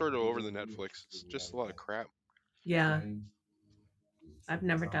 just sort of over the Netflix. It's just a lot of crap. Yeah. I've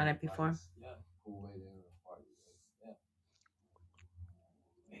never done it before. Yeah. Cool way to end the party. Yeah.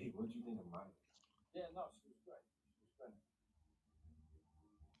 Hey, what'd you think of mine? Yeah, no, she was great. She was great.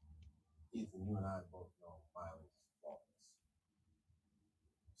 Ethan, you and I both know Miley's faultless.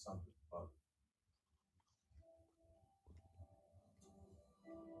 Something above it.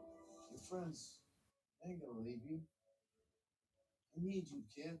 Your friends, they ain't gonna leave you. I need you,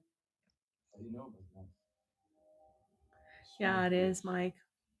 kid. How do you know about that? Yeah, it is, Mike.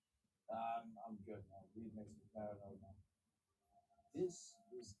 I'm good now. Weed makes me paranoid now. This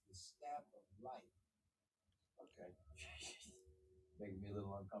is the snap of life. Okay. Making me a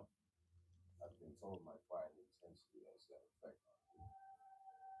little uncomfortable. I've been told my quiet intensity has that effect on me.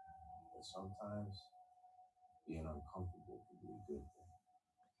 But sometimes being uncomfortable can be a good thing.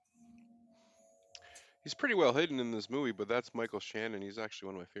 He's pretty well hidden in this movie, but that's Michael Shannon. He's actually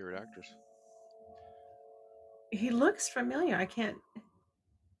one of my favorite actors. He looks familiar. I can't.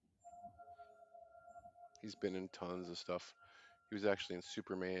 He's been in tons of stuff. He was actually in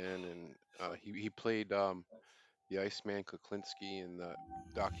Superman, and he played the Iceman Kuklinski in the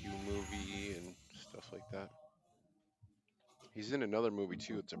docu movie and stuff like that. He's in another movie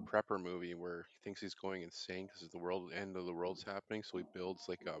too. It's a prepper movie where he thinks he's going insane because the world end of the world's happening. So he builds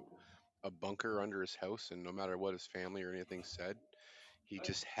like a bunker under his house, and no matter what his family or anything said, he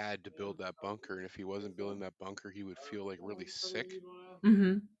just had to build that bunker. And if he wasn't building that bunker, he would feel like really sick.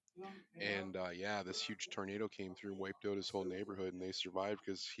 Mm-hmm. And yeah, this huge tornado came through, wiped out his whole neighborhood, and they survived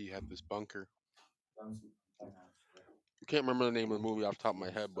because he had this bunker. I can't remember the name of the movie off the top of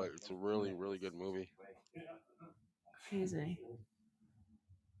my head, but it's a really, really good movie. Crazy.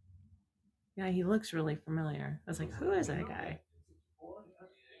 Yeah, he looks really familiar. I was like, who is that guy? I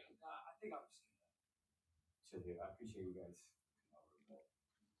think I'm just gonna chill here. I appreciate you guys coming over, but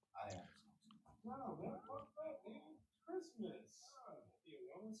I think I'm just gonna. No, man, fuck that, man. It's Christmas.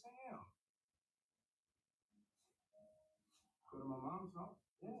 Let's hang out. Go to my mom's house.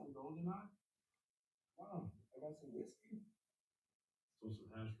 Yeah, golden eye. Wow, I got some whiskey. Stole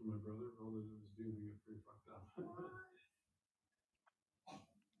some hash from my brother. All those others do, we get pretty fucked up.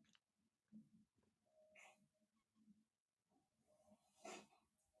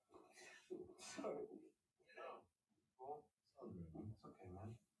 Sorry. Well, it's okay,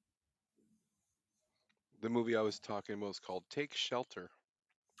 man. The movie I was talking about is called Take Shelter.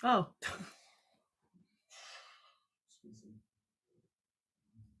 Oh,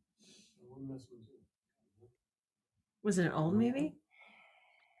 We miss one too. was it an old movie?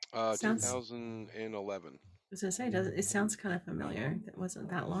 Sounds. I 2011. was gonna say, does it sounds kind of familiar? That wasn't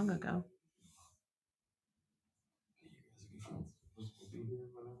that long ago. You guys are good friends. We'll be here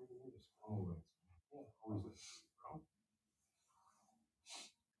whenever you need us. Always. Yeah, always. Bro.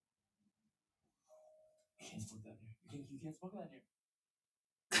 You can't smoke that here. You can't smoke that here.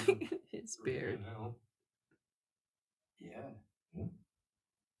 His beard. Yeah. Yeah.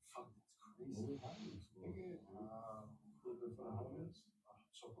 Fuck, that's crazy. Well, we have these. Nigga, little bit of homeless.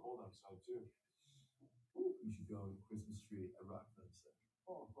 So cold outside too. We should go to the Christmas tree at Rockefeller Center.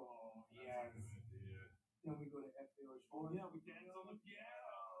 Oh, yes. Yeah. Then we go to FAO. Oh, yeah, we dance on the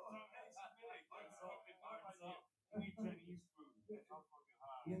piano. We eat Chinese food. I'm fucking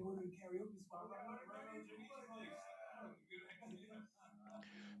high. And then go to the karaoke spot.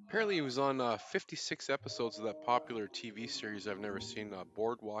 Apparently, he was on 56 episodes of that popular TV series I've never seen,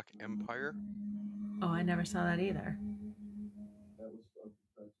 Boardwalk Empire. Oh, I never saw that either. That was fucking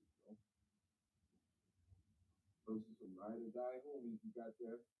precious, bro. Those are some ride or die homies you got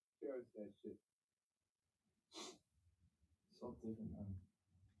there. Cherish that shit. So different, man.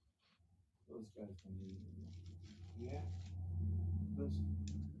 Those guys can be. Yeah. Listen. He's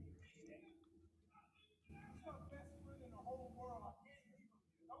my best friend in the whole world. I can't leave him.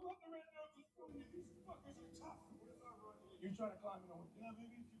 I want the red noses from you. These fuckers are tough. You trying to climb in on me? Yeah,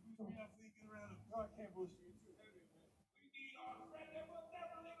 baby. You boost me up so you get around him. No, I can't boost you. You're too heavy, man. We need our friend that will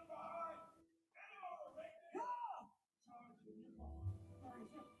never leave behind. Animal, baby. Yeah! Charge in your mom. All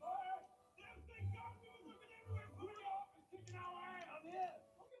right. Damn thing got me. We're looking everywhere. Police office kicking our ass. I'm here.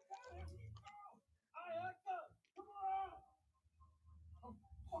 Look at that. Here we go. All right, let's go. Come around. Oh,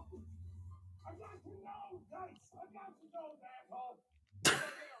 fuck. I got your nose, Dice. I got your nose, asshole. Over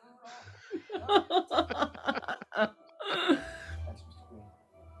there, Rudolph. That's Mr. Green.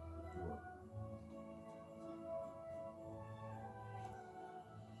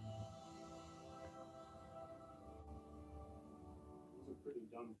 It was a pretty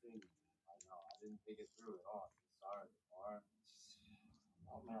dumb thing. I know. I didn't think it through at all. Sorry, Lamar.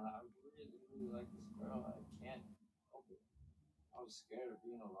 Oh man, I really, really like this girl. I can't help it. I was scared of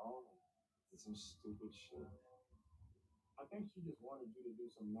being alone and did some stupid shit. I think she just wanted you to do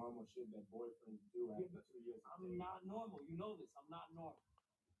some normal shit that boyfriends do after 2 years. I'm not normal. You know this. I'm not normal.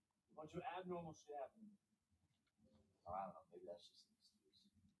 A bunch of abnormal shit happened. Or I don't know. Maybe that's just an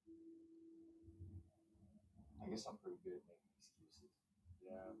excuse. I guess I'm pretty good at making excuses.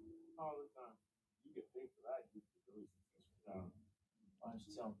 Yeah, all the time. You get paid for that. You can really successful. Yeah. Why don't you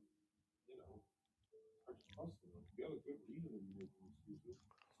tell me? You know, just trust them. If you have a good reason to make excuses, it's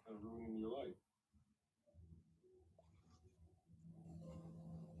kind of ruining your life.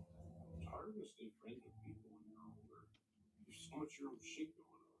 It's harder to stay friends with people when you're older. There's so much your own shit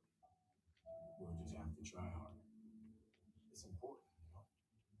going on. You'll just have to try harder. It's important, you know?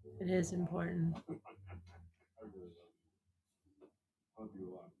 It is important. I really love you. Love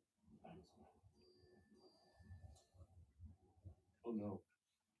you a lot. Thanks, man. Oh no.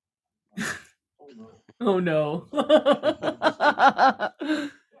 Oh no. Oh no.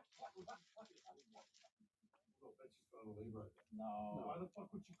 No. Why the fuck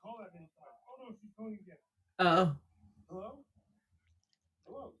would you call that many times? Oh no, she's calling again. Oh. Hello?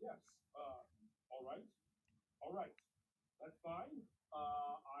 Hello, yes. All right. All right. That's fine.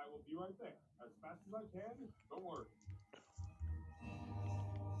 I will be right there. As fast as I can. Don't worry.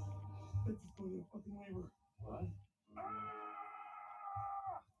 Let's just go to the fucking labor. What?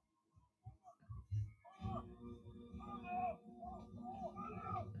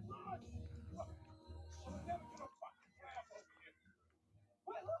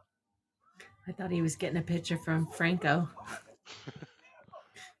 I thought he was getting a picture from Franco.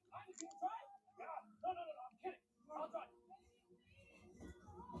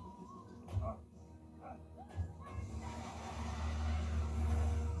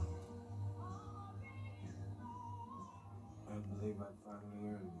 I believe I finally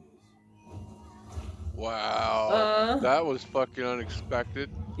earned this. Wow, that was fucking unexpected.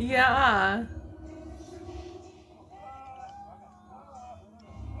 Yeah.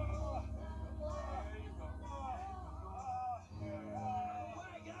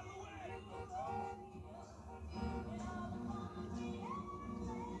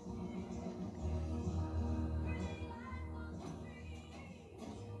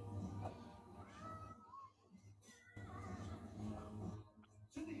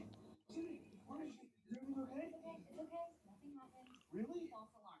 Cindy! Cindy! Where is she? Is everything okay? It's okay. It's okay. Nothing happened. Really?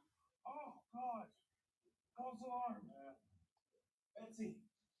 False alarm. Oh, God. False alarm. Betsy.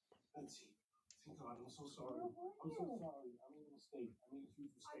 Betsy. Thank God. I'm so sorry. Where were I'm so you? sorry. I made a mistake. I made a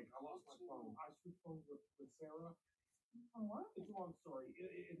huge mistake. I lost my phone. I switched phones with Sarah. From work? It's a long story.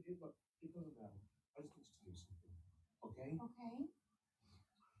 Look, it doesn't matter. I just need to tell you something. Okay? Okay.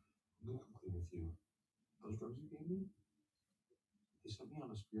 I'm gonna come clean with you. Those drugs you gave me, they sent me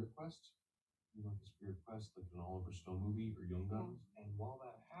on a spirit quest. You know, like a spirit quest, like an Oliver Stone movie or Young Guns. And while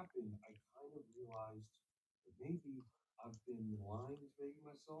that happened, I kind of realized that maybe I've been lying to maybe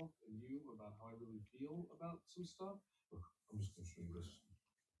myself and you about how I really feel about some stuff. Look, I'm just gonna show you this.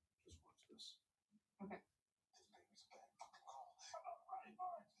 Just watch this. Okay.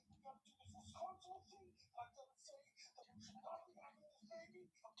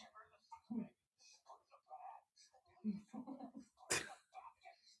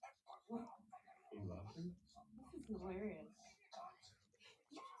 Are you laughing? This is hilarious. Did you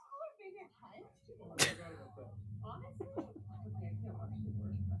just call our baby a cunt? Oh, I forgot about that. Honestly? Okay, I can't watch the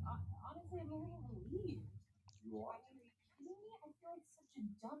word. Honestly, I'm a little relieved. You are? I mean, are you kidding me? I feel like such a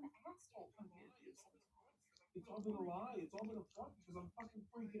dumb asshole from you sometimes. It's all been a lie. It's all been a front because I'm fucking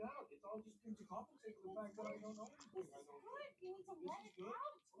freaking out. It's all just been to compensate for the fact that I don't know anything. This is good. You need to This let is it good.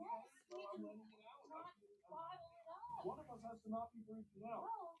 out. Yes. Well, I'm You letting need it out. to not bottle it up. One of us has to not be freaking out.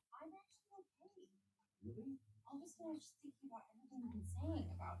 Well, I'm actually okay. Really? All of a sudden, I was just thinking about everything you've been saying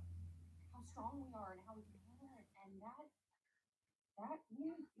about how strong we are and how we can handle it, and that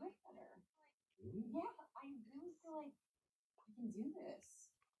made me feel better. Really? Yeah, I really feel like I can do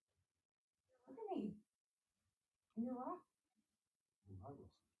this. Look at me. And you're Rock. I'm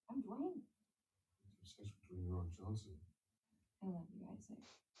Marvelous. I'm Dwayne. I'm obsessed with Dwayne Rock Johnson. I love you guys. I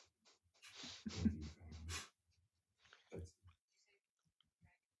love you, family. That's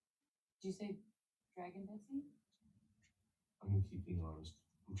Did you say Dragon Betsy? I'm gonna keep being honest.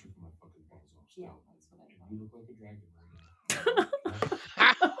 I'm tripping my fucking balls off still. Yeah, that's what I And thought. you look like a dragon right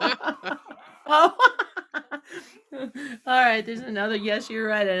now. Oh. All right, there's another. Yes, you're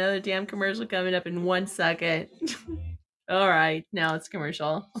right. Another damn commercial coming up in 1 second. All right, now it's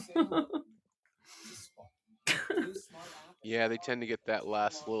commercial. Yeah, they tend to get that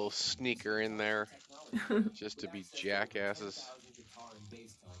last little sneaker in there just to be jackasses. Guitar and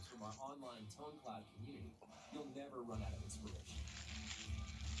bass tones from our online tone cloud community. You'll never run out of inspiration.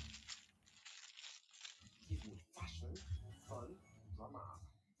 Give me fashion, fun, drama.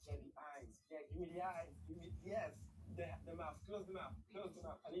 Yeah, the eyes. Yeah, give me the eyes. Give me yes. The mouth. Close the mouth. Close the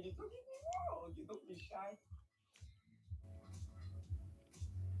mouth. I need you to give me more. You don't be shy.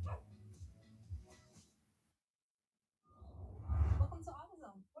 Welcome to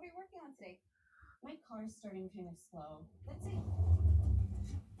AutoZone. What are you working on today? My car's starting kind of slow. That's it.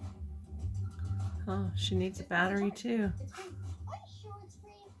 Oh, she needs a battery too. It's free. Are you sure it's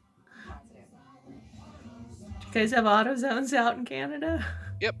free? Positive. Do you guys have AutoZones out in Canada?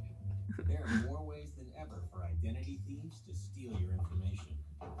 Yep. There are more ways than ever for identity thieves to steal your information.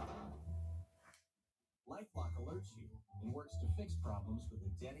 LifeLock alerts you and works to fix problems with a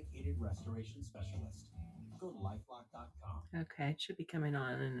dedicated restoration specialist. Go to lifelock.com. Okay, it should be coming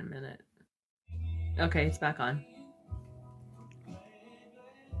on in a minute. Okay, it's back on.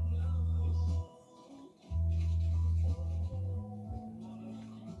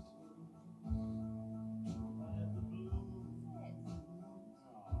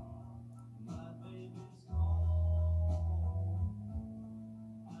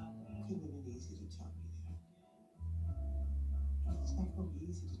 Couldn't have been easy to tell me that. It's not gonna be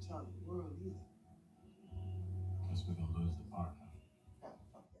easy to tell the world either. Guess we're gonna lose the part, huh? Ah,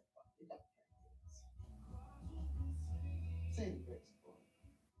 fuck that part. It got pancakes. Say the grace, boy.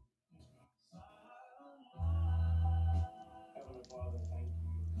 Heavenly Father, thank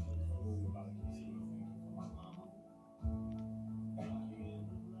you for this move about to receive. Thank you for my mama. Thank you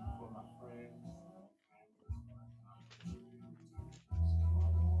for my friends.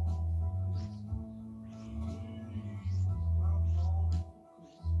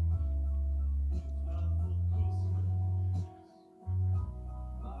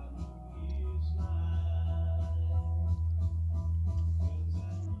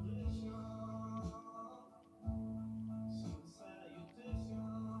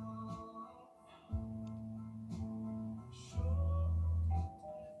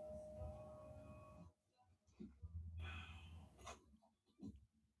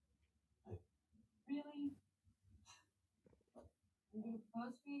 Really? You gonna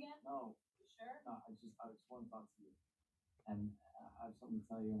propose to me again? No. You sure? No, I just want to talk to you. And I have something to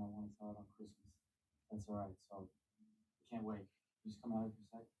tell you, and I want to tell it on Christmas. That's all right. So I can't wait. Just come out here for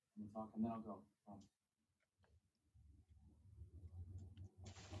a sec and we'll talk, and then I'll go.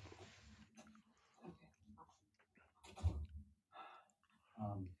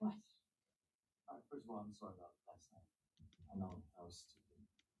 What? First of all, I'm sorry about last night. I know I was stupid.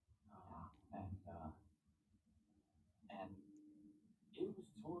 And it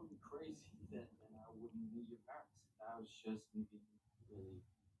was totally crazy that I wouldn't meet your parents. That was just me being really.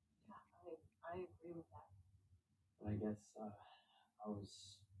 Yeah, I agree with that. But I guess I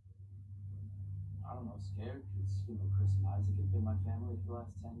was, I don't know, scared because, Chris and Isaac have been my family for the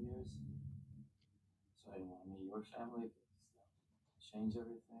last 10 years. So I didn't want to meet your family because that would change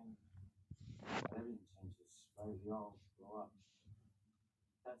everything. But everything changes, right? We all grow up.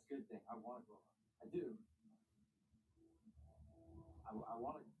 That's a good thing. I want to grow up. I do. I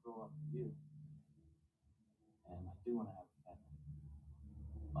want to grow up with you. And I do want to have a family.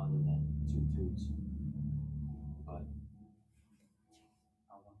 Other than two dudes. But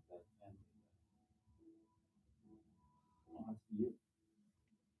I want that family. I want to be you.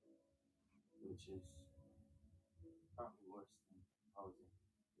 Which is probably worse than proposing.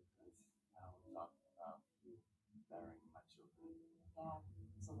 Because now we're talking about you burying my children. Yeah,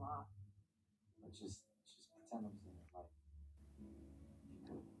 it's a lot. But just pretend I'm saying it like you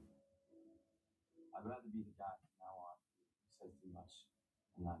could. I'd rather be the guy from now on who says too much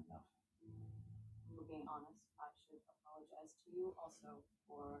and not enough. For being honest, I should apologize to you also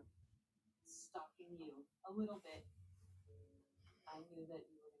for stalking you a little bit. I knew that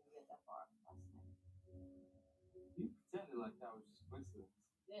you were gonna get that far last night. You pretended like that was just coincidence.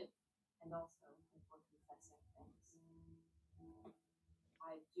 I did. And also, before confessing things,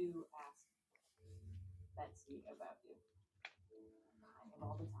 I do ask Betsy about you. Kind of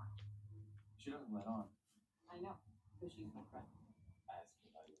all the time. She doesn't let on. I know, because she's my friend. I ask her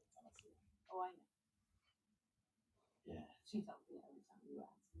about you every time I see her. Oh, I know. Yeah. She tells me every time you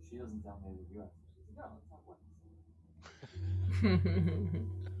ask. She doesn't tell me that you ask her. She's a girl. It's not what. Oh,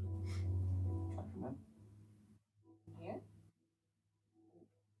 I come in. Here?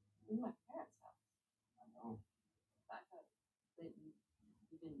 This is my parents' house. I know. I thought that you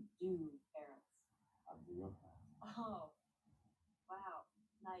didn't do parents. I do your parents. Oh, wow.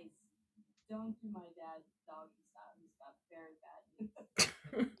 Nice. Don't do my dad's doggy style. He's got very bad knees.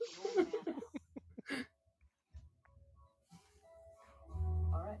 He's an old man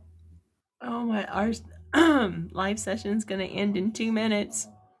now. All right. my our live session's gonna end in 2 minutes.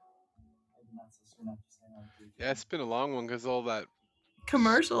 Maybe not so soon after saying I do. Yeah, it's been a long one because all that screw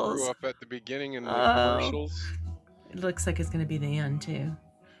Commercials. up at the beginning and the Oh, commercials. it looks like it's gonna be the end too.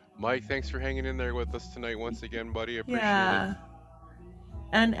 Mike, thanks for hanging in there with us tonight once again, buddy. Appreciate it. Yeah.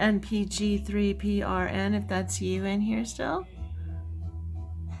 And PG3PRN, if that's you in here still.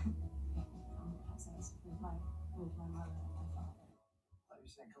 With my mother and my father. I thought you were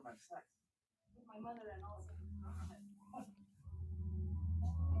saying come have sex. With My mother and all.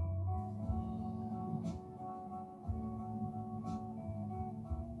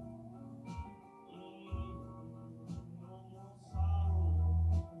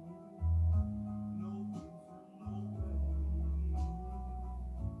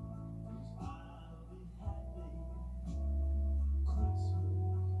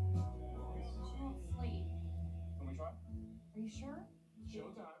 She won't sleep. Can we try? Are you sure?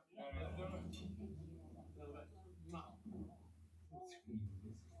 Showtime.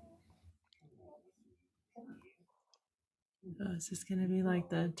 Oh, is this gonna be like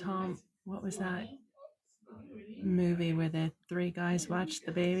the Tom? What was that movie where the three guys watched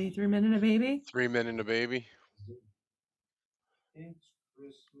the baby, 3 Men and a Baby? 3 Men and a Baby. It's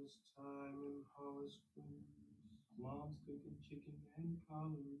Christmas time in Hollis Springs. Mom's cooking chicken and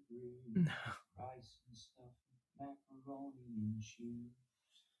collard greens. Rice and stuffing, macaroni and cheese.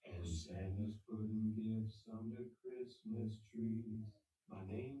 And Santa's putting gifts under Christmas trees. My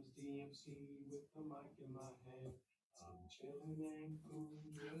name's DMC with the mic in my hand. I'm chilling and cool.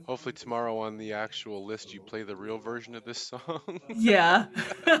 Hopefully tomorrow on the actual list you play the real version of this song. Yeah.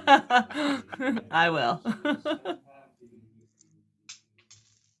 I will.